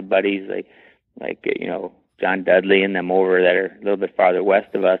 all my buddies, like John Dudley and them over that are a little bit farther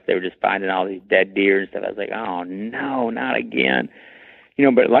west of us, they were just finding all these dead deer and stuff. I was like, oh no, not again.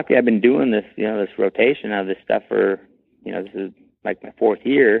 But luckily I've been doing this, this rotation of this stuff for, this is like my 4th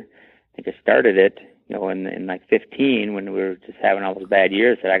year. I think I started it, in like 15 when we were just having all those bad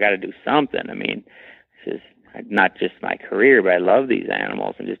years. I said, I got to do something. I mean, this is not just my career, but I love these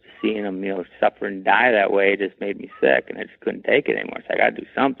animals, and just seeing them, suffer and die that way just made me sick, and I just couldn't take it anymore. So I got to do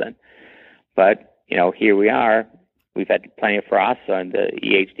something. But, here we are, we've had plenty of frost, so the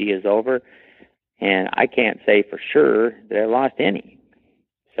EHD is over, and I can't say for sure that I lost any.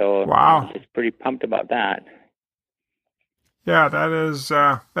 So wow. I'm just pretty pumped about that. Yeah, that is,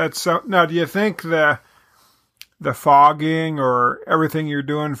 that's so. Now, do you think the fogging or everything you're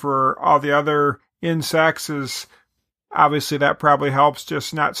doing for all the other insects is, obviously that probably helps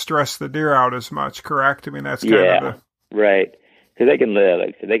just not stress the deer out as much, correct? I mean, that's kind of the... Right. Because they can live,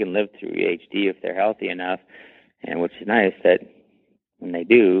 like I said, they can live through EHD if they're healthy enough, and which is nice that when they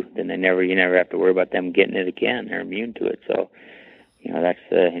do, then you never have to worry about them getting it again. They're immune to it. So, that's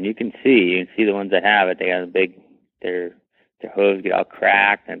and you can see the ones that have it. They got their hooves get all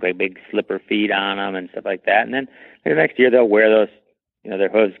cracked and big slipper feet on them and stuff like that. And then the next year they'll wear those, their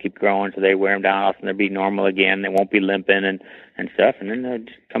hooves keep growing, so they wear them down. All of a sudden they'll be normal again. They won't be limping and stuff. And then they'll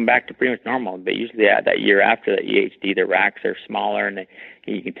just come back to pretty much normal. But usually that year after the EHD, the racks are smaller and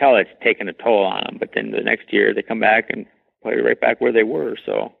you can tell it's taking a toll on them. But then the next year they come back and play right back where they were.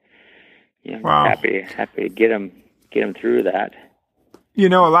 So, wow. happy to get them through that. A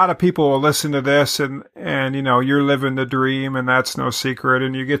lot of people will listen to this and you're living the dream, and that's no secret,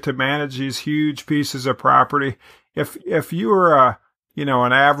 and you get to manage these huge pieces of property. If you were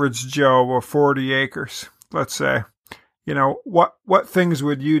an average Joe with 40 acres, let's say, what things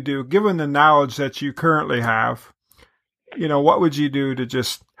would you do, given the knowledge that you currently have? What would you do to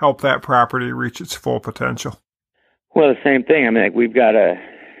just help that property reach its full potential? Well, the same thing. I mean, like we did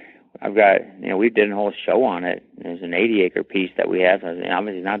a whole show on it. There's an 80-acre piece that we have.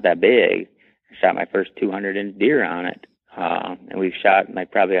 Obviously not that big. I shot my first 200-inch deer on it. And we've shot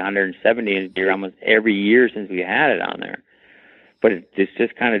probably 170-inch deer almost every year since we had it on there. But it's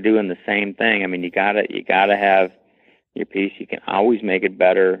just kind of doing the same thing. I mean, you gotta have your piece. You can always make it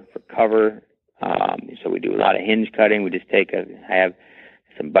better for cover. So we do a lot of hinge cutting. We just I have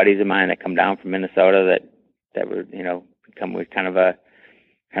some buddies of mine that come down from Minnesota that were, come with kind of a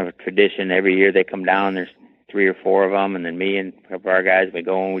tradition. Every year they come down. There's 3 or 4 of them, and then me and a couple of our guys, we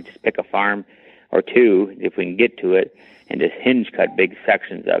go and we just pick a farm or 2 if we can get to it, and just hinge cut big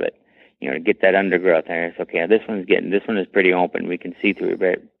sections of it, to get that undergrowth there. It's okay. This one is pretty open. We can see through it,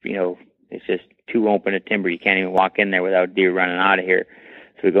 but it's just too open a timber. You can't even walk in there without deer running out of here.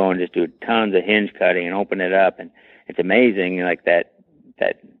 So we go and just do tons of hinge cutting and open it up, and it's amazing. Like that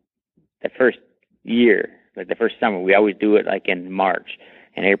first year, like the first summer, we always do it like in March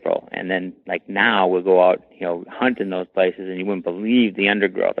and April, and then like now we'll go out, hunt in those places, and you wouldn't believe the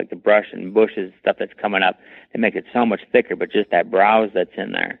undergrowth, like the brush and bushes, stuff that's coming up. It makes it so much thicker, but just that browse that's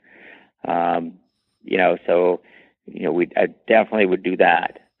in there, So, I definitely would do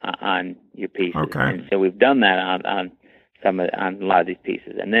that on your pieces. Okay. And so we've done that on a lot of these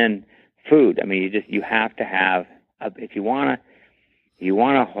pieces, and then food. I mean, you have to have if you want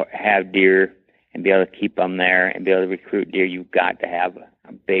to have deer and be able to keep them there and be able to recruit deer, you've got to have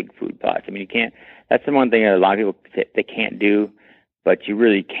a big food plot. I mean, you can't. That's the one thing that a lot of people say they can't do, but you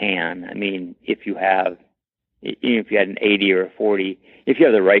really can. I mean, even if you had an 80 or a 40, if you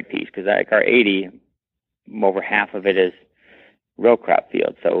have the right piece, because like our 80, over half of it is row crop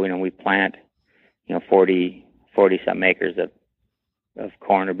field. So we plant 40 some acres of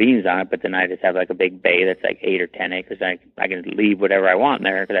corn or beans on it, but then I just have like a big bay that's like 8 or 10 acres. I can leave whatever I want in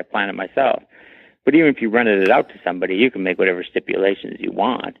there because I plant it myself. But even if you rented it out to somebody, you can make whatever stipulations you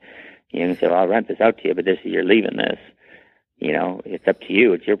want. You can say, well, I'll rent this out to you, but you're leaving this. It's up to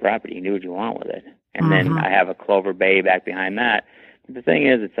you. It's your property. You can do what you want with it. And then I have a clover bay back behind that. But the thing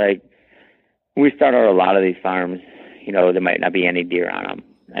is, it's like when we start out a lot of these farms, there might not be any deer on them.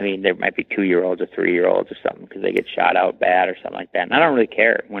 I mean, there might be 2-year-olds or 3-year-olds or something because they get shot out bad or something like that. And I don't really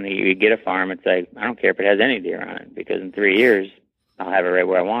care. When you get a farm, it's like, I don't care if it has any deer on it because in 3 years, I'll have it right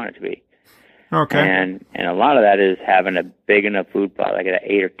where I want it to be. Okay. And a lot of that is having a big enough food plot, like an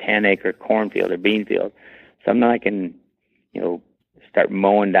 8 or 10 acre cornfield or bean field. Something I can, start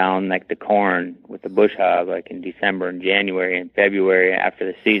mowing down like the corn with the bush hog, like in December and January and February after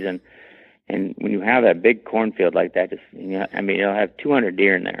the season. And when you have that big cornfield like that, you'll have 200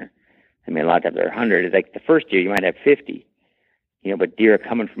 deer in there. I mean, a lot of times there are 100. It's like the first year you might have 50, but deer are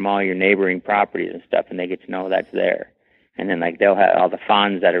coming from all your neighboring properties and stuff, and they get to know that's there. And then like they'll have all the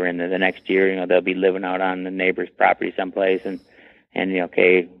fawns that are in there the next year, they'll be living out on the neighbor's property someplace, and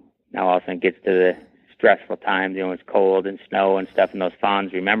okay, now all of a sudden it gets to the stressful times, it's cold and snow and stuff, and those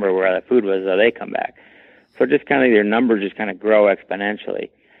fawns remember where the food was, so they come back. So just kind of their numbers just kind of grow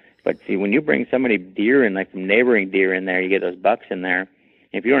exponentially. But see, when you bring so many deer in, like some neighboring deer in there, you get those bucks in there.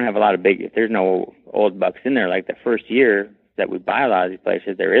 If you don't have a lot of if there's no old bucks in there, like the first year that we buy a lot of these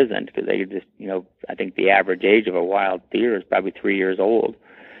places, there isn't, because they just, I think the average age of a wild deer is probably 3 years old,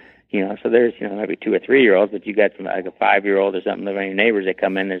 So there's, maybe 2 or 3 year olds, but you got some, like a 5-year-old or something living on your neighbors that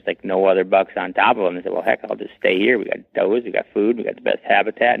come in. There's like no other bucks on top of them. They say, well, heck, I'll just stay here. We got does, we got food, we got the best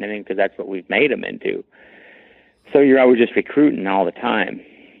habitat and everything because that's what we've made them into. So you're always just recruiting all the time.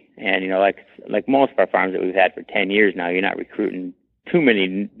 And, like most of our farms that we've had for 10 years now, you're not recruiting too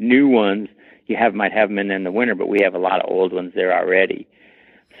many new ones. You might have them in the winter, but we have a lot of old ones there already.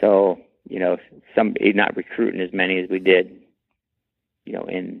 So, not recruiting as many as we did,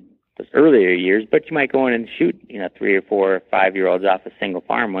 in those earlier years, but you might go in and shoot, 3 or 4 or 5-year-olds off a single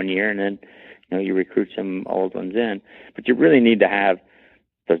farm one year, and then, you recruit some old ones in. But you really need to have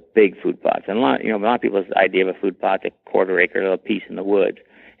those big food plots. And a lot of people's idea of a food plot's a quarter-acre little piece in the woods.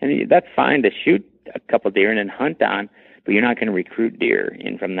 And that's fine to shoot a couple deer and then hunt on, but you're not going to recruit deer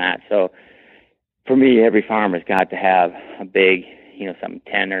in from that. So for me, every farm has got to have a big, some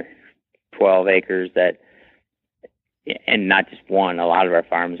 10 or 12 acres and not just one. A lot of our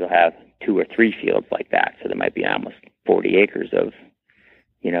farms will have 2 or 3 fields like that. So there might be almost 40 acres of,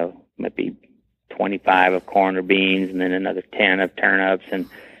 might be 25 of corn or beans and then another 10 of turnips and,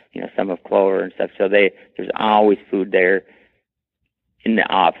 some of clover and stuff. So there's always food there in the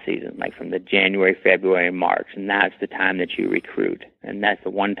off season, like from the January, February, and March. And that's the time that you recruit. And that's the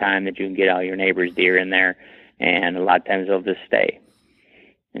one time that you can get all your neighbors' deer in there. And a lot of times they'll just stay.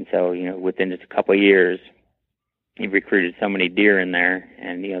 And so, within just a couple of years, you've recruited so many deer in there,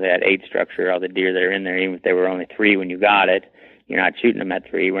 and that age structure, all the deer that are in there, even if they were only 3 when you got it, you're not shooting them at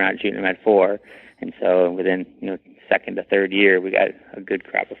 3, we're not shooting them at 4, and so within second to third year, we got a good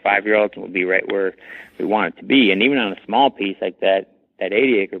crop of 5-year-olds, and we'll be right where we want it to be. And even on a small piece like that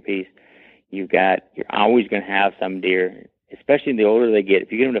 80-acre piece, you're always going to have some deer, especially the older they get.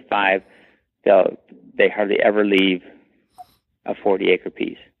 If you get them to 5, they hardly ever leave a 40-acre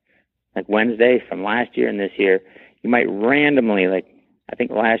piece. Like Wednesday from last year and this year, you might randomly, I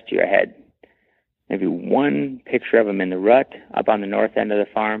think last year I had maybe one picture of them in the rut up on the north end of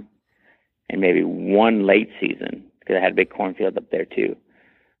the farm, and maybe one late season because I had a big cornfield up there too.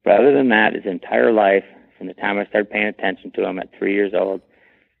 But other than that, his entire life, from the time I started paying attention to him at 3 years old,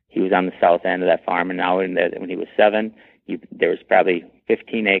 he was on the south end of that farm. And now when he was 7, there was probably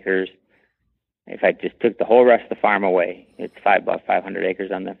 15 acres. If I just took the whole rest of the farm away, it's about 500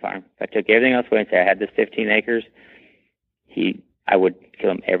 acres on that farm. If I took everything else away and say I had this 15 acres, I would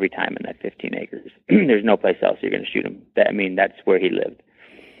kill him every time in that 15 acres. There's no place else you're going to shoot him. That's where he lived.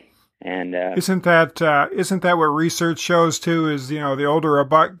 And isn't that what research shows too? Is the older a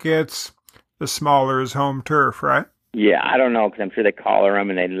buck gets, the smaller his home turf, right? Yeah, I don't know because I'm sure they collar them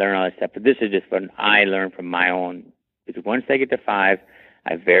and they learn all that stuff. But this is just what I learned from my own. Because once they get to 5,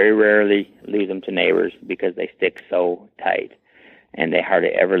 I very rarely lose them to neighbors because they stick so tight, and they hardly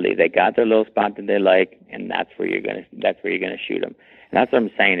ever leave. They got their little spot that they like, and that's where you're gonna shoot them. And that's what I'm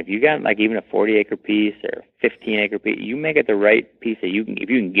saying. If you got like even a 40-acre piece or 15-acre piece, you make it the right piece that if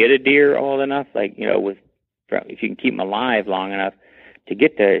you can get a deer old enough, if you can keep them alive long enough to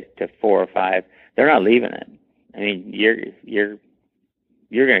get to 4 or 5, they're not leaving it. I mean, you're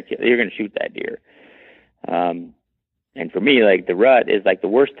gonna shoot that deer. And for me, like the rut is like the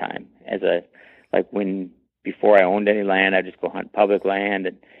worst time. Before I owned any land, I'd just go hunt public land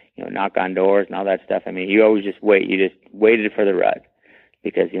and knock on doors and all that stuff. I mean, you always just wait. You just waited for the rut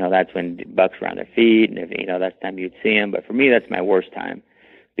because that's when bucks were on their feet and that's the time you'd see them. But for me, that's my worst time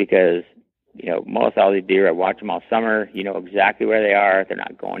because most all these deer, I watch them all summer. You know exactly where they are. They're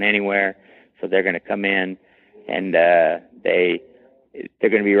not going anywhere, so they're going to come in and they're going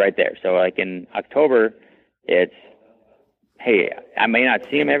to be right there. So like in October, it's hey, I may not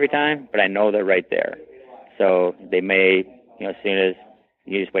see them every time, but I know they're right there. So they may, as soon as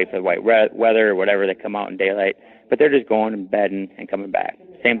you just wait for the white weather or whatever, they come out in daylight, but they're just going and bedding and coming back.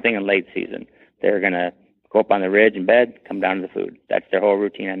 Same thing in late season. They're going to go up on the ridge and bed, come down to the food. That's their whole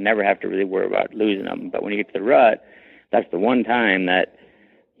routine. I never have to really worry about losing them. But when you get to the rut, that's the one time that,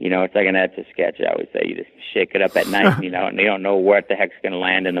 it's like an Etch-a-Sketch, I always say. You just shake it up at night, and they don't know what the heck's going to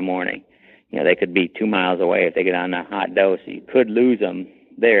land in the morning. They could be 2 miles away if they get on a hot doe, so you could lose them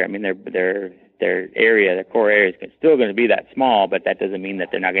there. I mean, their area, their core area is still going to be that small, but that doesn't mean that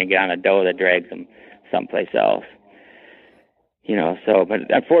they're not going to get on a doe that drags them someplace else. But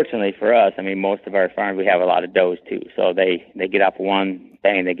unfortunately for us, I mean, most of our farms, we have a lot of does too. So they get off one,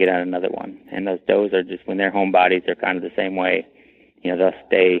 bang, they get on another one. And those does are just, when they're home bodies, they're kind of the same way. They'll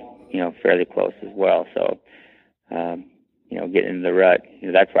stay, fairly close as well. So, getting into the rut,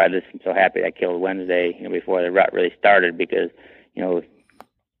 that's why I'm so happy I killed Wednesday, before the rut really started, because,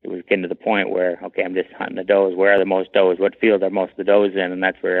 it was getting to the point where, okay, I'm just hunting the does. Where are the most does? What field are most of the does in? And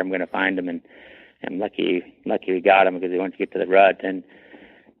that's where I'm going to find them. And I'm lucky we got them, because once you get to the rut, and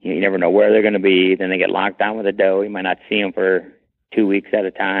you never know where they're going to be. Then they get locked down with a doe. You might not see them for 2 weeks at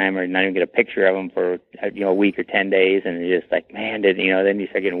a time, or not even get a picture of them for a week or 10 days. And you're just like, man, then you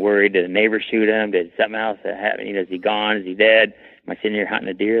start getting worried. Did a neighbor shoot him? Did something else happen? Is he gone? Is he dead? Am I sitting here hunting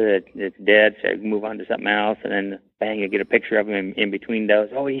a deer that's dead? So I move on to something else, and then bang, you get a picture of him in between does.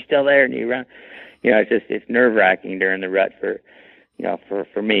 Oh, he's still there, and you run. It's nerve wracking during the rut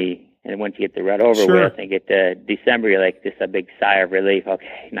for me. And once you get the rut over with and get to December, you're like just a big sigh of relief.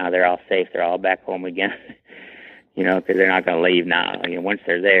 Okay, now they're all safe. They're all back home again. Because they're not going to leave now. Once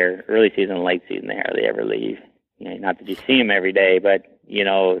they're there, early season and late season, they hardly ever leave. Not that you see them every day, but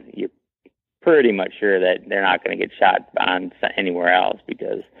you're pretty much sure that they're not going to get shot on anywhere else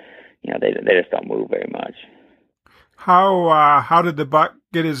because they just don't move very much. How did the buck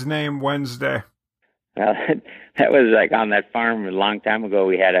get his name Wednesday? Well, that was like on that farm a long time ago.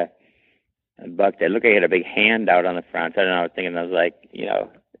 We had a buck that looked like he had a big hand out on the front. So I don't know. I was thinking that was like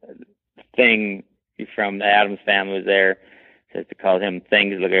thing from the Adams family was there. So to call him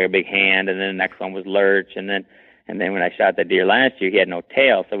Things, look like a big hand, and then the next one was Lurch, and then when I shot the deer last year, he had no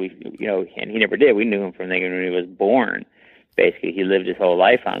tail, so we and he never did. We knew him from when he was born. Basically, he lived his whole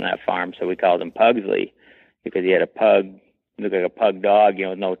life on that farm, so we called him Pugsley because he had a pug, looked like a pug dog,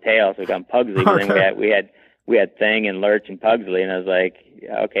 with no tail, so we called him Pugsley. But then we had Thing and Lurch and Pugsley, and I was like,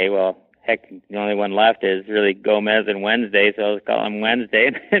 okay, well, heck, the only one left is really Gomez and Wednesday, so let's call him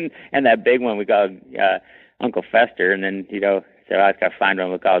Wednesday. And that big one we called Uncle Fester, and then, so I got to find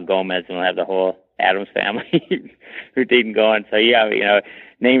one we call Gomez, and we'll have the whole Adams family routine going. So,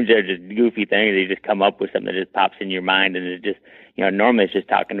 names are just goofy things. You just come up with something that just pops in your mind, and it's just, normally it's just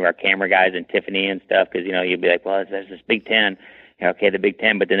talking to our camera guys and Tiffany and stuff, because, you'll be like, well, there's this Big Ten. Okay, the Big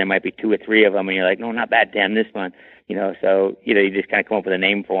Ten, but then there might be 2 or 3 of them, and you're like, no, not that 10, this one. So, you just kind of come up with a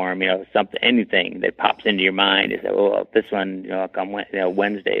name for them, something, anything that pops into your mind. You say, well, this one, I'll come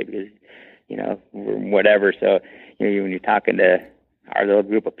Wednesday because, whatever. So, when you're talking to our little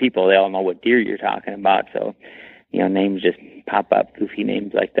group of people, they all know what deer you're talking about. So, names just pop up, goofy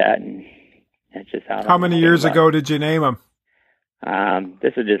names like that. And that's just how. How many years ago did you name them?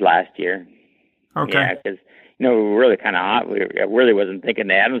 This was just last year. Okay. Yeah, because, we were really kind of hot. I really wasn't thinking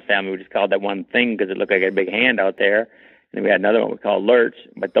the Adams family. We just called that one Thing because it looked like a big hand out there. And then we had another one we called Lurch.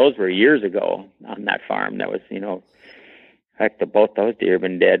 But those were years ago on that farm. That was, in fact, both those deer have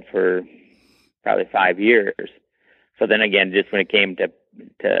been dead for probably 5 years. So then again, just when it came to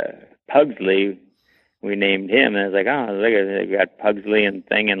Pugsley, we named him. And I was like, oh, look, we got Pugsley and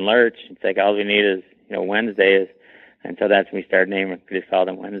Thing and Lurch. It's like all we need is, Wednesday is. And so that's when we started naming. We just called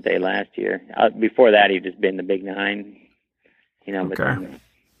him Wednesday last year. Before that, he'd just been the Big Nine. Okay. But then,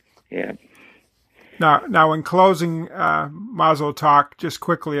 yeah. Now, in closing, Mazel talk just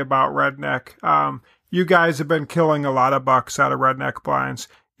quickly about redneck. You guys have been killing a lot of bucks out of redneck blinds.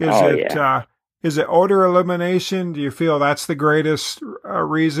 Is it odor elimination? Do you feel that's the greatest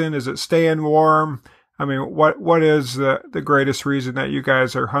reason? Is it staying warm? I mean, what is the greatest reason that you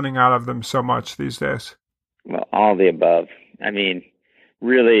guys are hunting out of them so much these days? Well, all the above. I mean,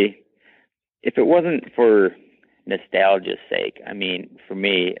 really, if it wasn't for nostalgia's sake, I mean, for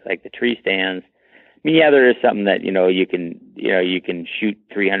me, like the tree stands, there is something that, you can shoot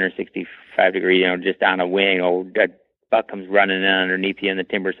 365 degrees, just on a wing, that buck comes running in underneath you in the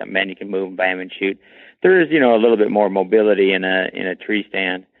timber or something, man, you can move and bam and shoot. There is, a little bit more mobility in a tree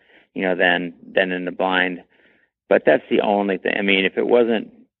stand, than in the blind. But that's the only thing. I mean, if it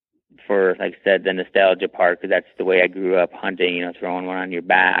wasn't for, like I said, the nostalgia part, because that's the way I grew up hunting, throwing one on your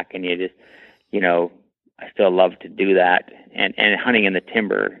back, and you just, I still love to do that. And hunting in the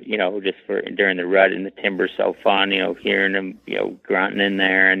timber, just during the rut in the timber, so fun, hearing them, grunting in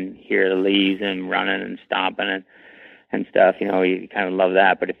there and hear the leaves and running and stomping and stuff, you kind of love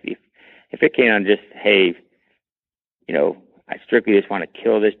that. But if it came on just, hey, I strictly just want to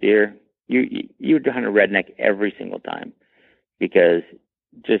kill this deer, you would hunt a redneck every single time, because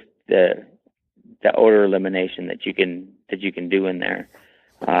just the odor elimination that you can do in there.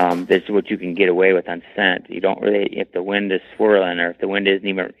 This is what you can get away with on scent. You don't really, if the wind is swirling or if the wind isn't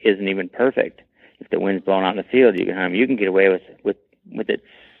even perfect, if the wind's blowing out in the field, you can hunt them. You can get away with it.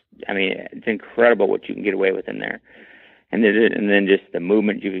 I mean, it's incredible what you can get away with in there, and then just the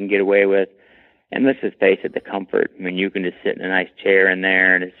movement you can get away with. And let's just face it, the comfort. I mean, you can just sit in a nice chair in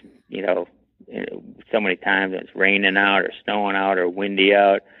there, and it's so many times it's raining out or snowing out or windy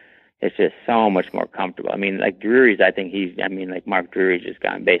out. It's just so much more comfortable. I mean, like Drury's, I think like Mark Drury's just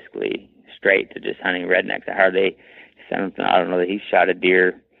gone basically straight to just hunting rednecks. I don't know that he shot a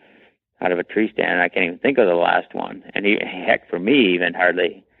deer out of a tree stand. I can't even think of the last one. And heck, for me, even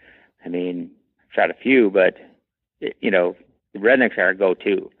hardly. I mean, shot a few, but the rednecks are our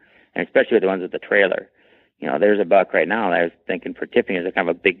go-to, and especially with the ones with the trailer. There's a buck right now that I was thinking for Tiffany is a kind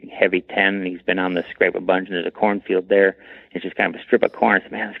of a big, heavy 10, and he's been on the scrape a bunch, and there's a cornfield there. It's just kind of a strip of corn. I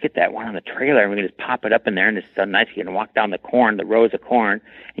said, man, let's get that one on the trailer, and we can just pop it up in there, and it's so nice. You can walk down the rows of corn,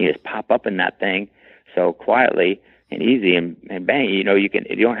 and you just pop up in that thing so quietly and easy, and bang, you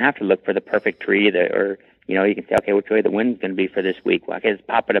don't have to look for the perfect tree or you can say, okay, which way the wind's going to be for this week. Well, I can just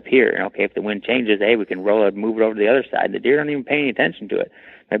pop it up here. And okay, if the wind changes, hey, we can roll it, move it over to the other side. The deer don't even pay any attention to it.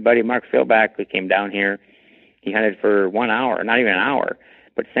 My buddy Mark Philback, who came down here, he hunted for 1 hour, not even an hour.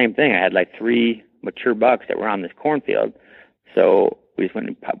 But same thing, I had like 3 mature bucks that were on this cornfield. So we just went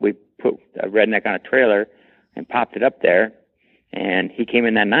and we put a redneck on a trailer and popped it up there. And he came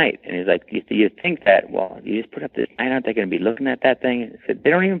in that night, and he's like, you think that, well, you just put up this night, aren't they going to be looking at that thing? I said, they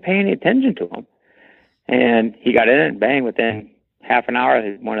don't even pay any attention to him. And he got in it, and bang, within half an hour,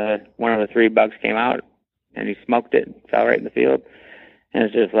 one of the 3 bucks came out, and he smoked it and fell right in the field. And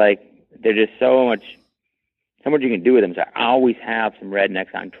it's just like, there's just so much you can do with them. So I always have some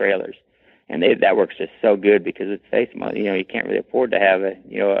rednecks on trailers. And that works just so good because let's face it, you can't really afford to have a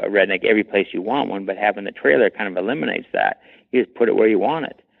redneck every place you want one, but having the trailer kind of eliminates that. You just put it where you want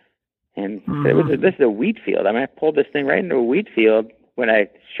it. And this is a wheat field. I mean, I pulled this thing right into a wheat field when I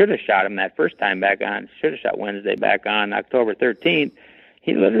should have shot him that first time back on, should have shot Wednesday back on October 13th.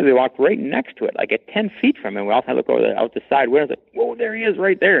 He literally walked right next to it, like at 10 feet from him. We also had to look out the side window. I was like, whoa, there he is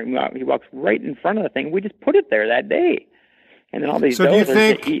right there. And he walks right in front of the thing. We just put it there that day. And then all these does are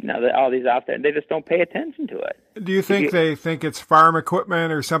eating all these out there, and they just don't pay attention to it. Do you think they think it's farm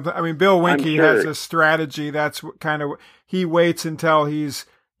equipment or something? I mean, Bill Winke has a strategy. That's kind of, he waits until he's,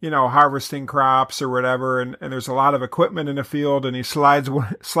 harvesting crops or whatever, and there's a lot of equipment in the field, and he slides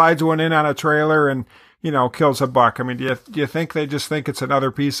one in on a trailer and, kills a buck. I mean, do you think they just think it's another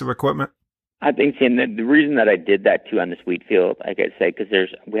piece of equipment? I think, and the reason that I did that too on this wheat field, like I say, because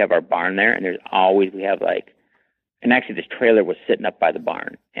we have our barn there, and and actually this trailer was sitting up by the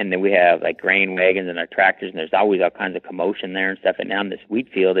barn, and then we have like grain wagons and our tractors, and there's always all kinds of commotion there and stuff. And on this wheat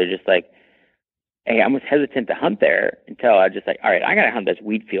field, they're just like, hey, I was hesitant to hunt there until I was just like, all right, I got to hunt this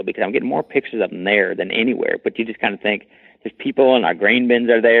wheat field because I'm getting more pictures of them there than anywhere. But you just kind of think there's people and our grain bins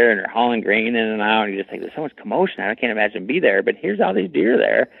are there and they're hauling grain in and out. And you just think there's so much commotion. I can't imagine be there, but here's all these deer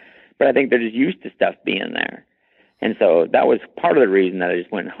there. But I think they're just used to stuff being there. And so that was part of the reason that I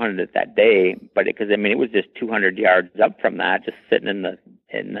just went and hunted it that day. But it was just 200 yards up from that, just sitting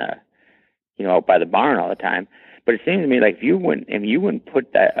out by the barn all the time. But it seems to me like if you wouldn't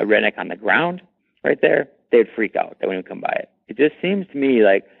put a redneck on the ground right there, they'd freak out. They wouldn't come by it. It just seems to me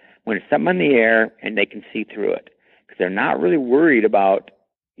like when it's something in the air and they can see through it, because they're not really worried about,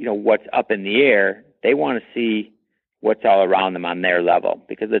 what's up in the air. They want to see what's all around them on their level.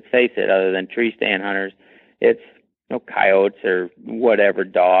 Because let's face it, other than tree stand hunters, it's coyotes or whatever,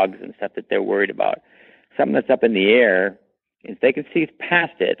 dogs and stuff that they're worried about. Something that's up in the air, if they can see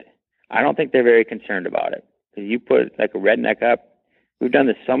past it, I don't think they're very concerned about it. Because you put like a redneck up, we've done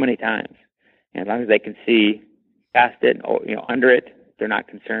this so many times. And as long as they can see past it or, under it, they're not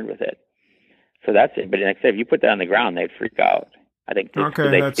concerned with it. So that's it. But like I said, if you put that on the ground, they'd freak out. I think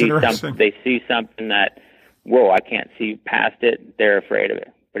they see something that, whoa, I can't see past it, they're afraid of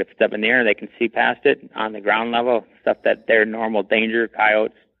it. But if it's up in the air and they can see past it on the ground level, stuff that they're normal danger,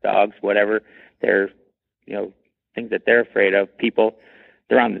 coyotes, dogs, whatever, they're, things that they're afraid of, people,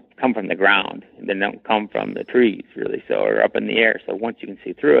 come from the ground. They don't come from the trees, really, or up in the air. So once you can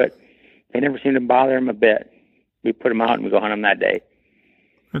see through it, they never seem to bother them a bit. We put them out and we go hunt them that day.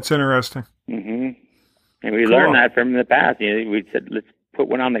 That's interesting. Mm-hmm. And we learned that from the past. We said, let's put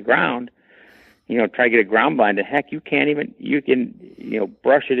one on the ground. Try to get a ground blind. And heck, you can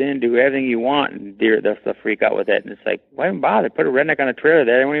brush it in, do everything you want, and deer, they'll freak out with it. And it's like, why even bother? Put a redneck on a trailer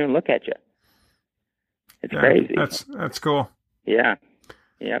there, they won't even look at you. It's crazy. That's cool. Yeah.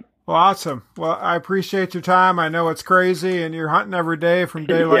 Yep. Well, awesome. Well, I appreciate your time. I know it's crazy, and you're hunting every day from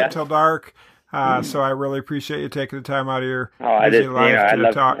daylight till dark. So I really appreciate you taking the time out of your busy life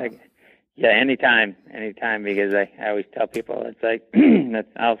to talk. Anytime, because I always tell people it's like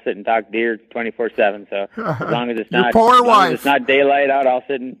I'll sit and talk deer 24/7. So as long as it's not, it's not daylight out,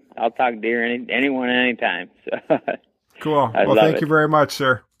 I'll talk deer anyone anytime. So cool. Well, thank you very much,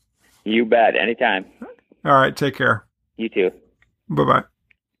 sir. You bet. Anytime. All right. Take care. You too. Bye-bye.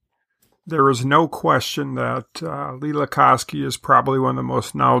 There is no question that Lee Lakosky is probably one of the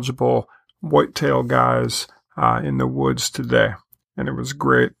most knowledgeable whitetail guys in the woods today. And it was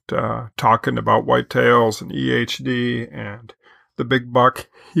great talking about whitetails and EHD and the big buck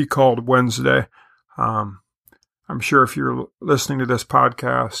he called Wednesday. I'm sure if you're listening to this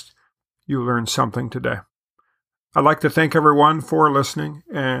podcast, you learned something today. I'd like to thank everyone for listening,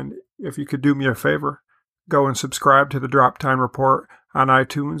 and if you could do me a favor, go and subscribe to the Drop-Tine Report on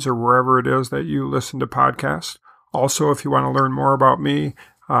iTunes or wherever it is that you listen to podcasts. Also, if you want to learn more about me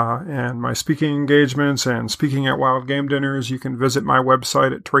and my speaking engagements and speaking at wild game dinners, you can visit my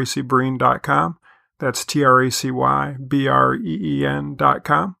website at tracybreen.com. That's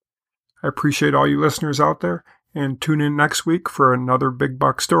TracyBreen.com. I appreciate all you listeners out there, and tune in next week for another big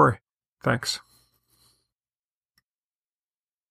buck story. Thanks.